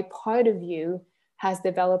why part of you has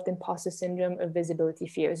developed imposter syndrome or visibility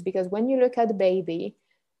fears. Because when you look at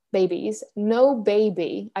babies, no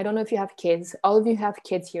baby, I don't know if you have kids, all of you have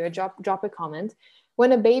kids here, drop a comment.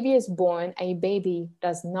 When a baby is born, a baby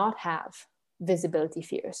does not have visibility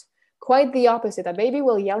fears. Quite the opposite. A baby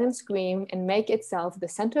will yell and scream and make itself the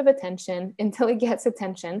center of attention until it gets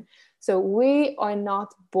attention. So we are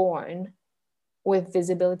not born with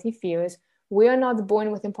visibility fears. We are not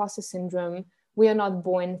born with imposter syndrome. We are not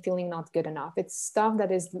born feeling not good enough. It's stuff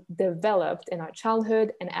that is developed in our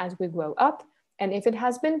childhood and as we grow up. And if it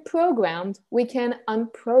has been programmed, we can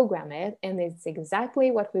unprogram it. And it's exactly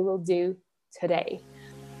what we will do today.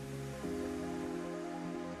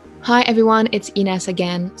 Hi everyone, it's Ines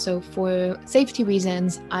again. So for safety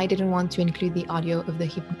reasons, I didn't want to include the audio of the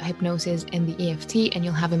hypnosis and the EFT, and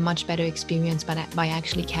you'll have a much better experience by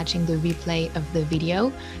actually catching the replay of the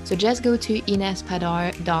video. So just go to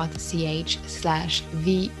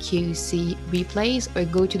inespadar.ch/VQC replays, or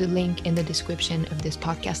go to the link in the description of this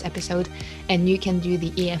podcast episode, and you can do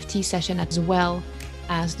the EFT session as well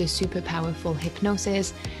as the super powerful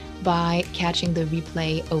hypnosis by catching the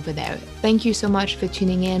replay over there. Thank you so much for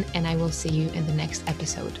tuning in, and I will see you in the next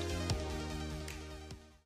episode.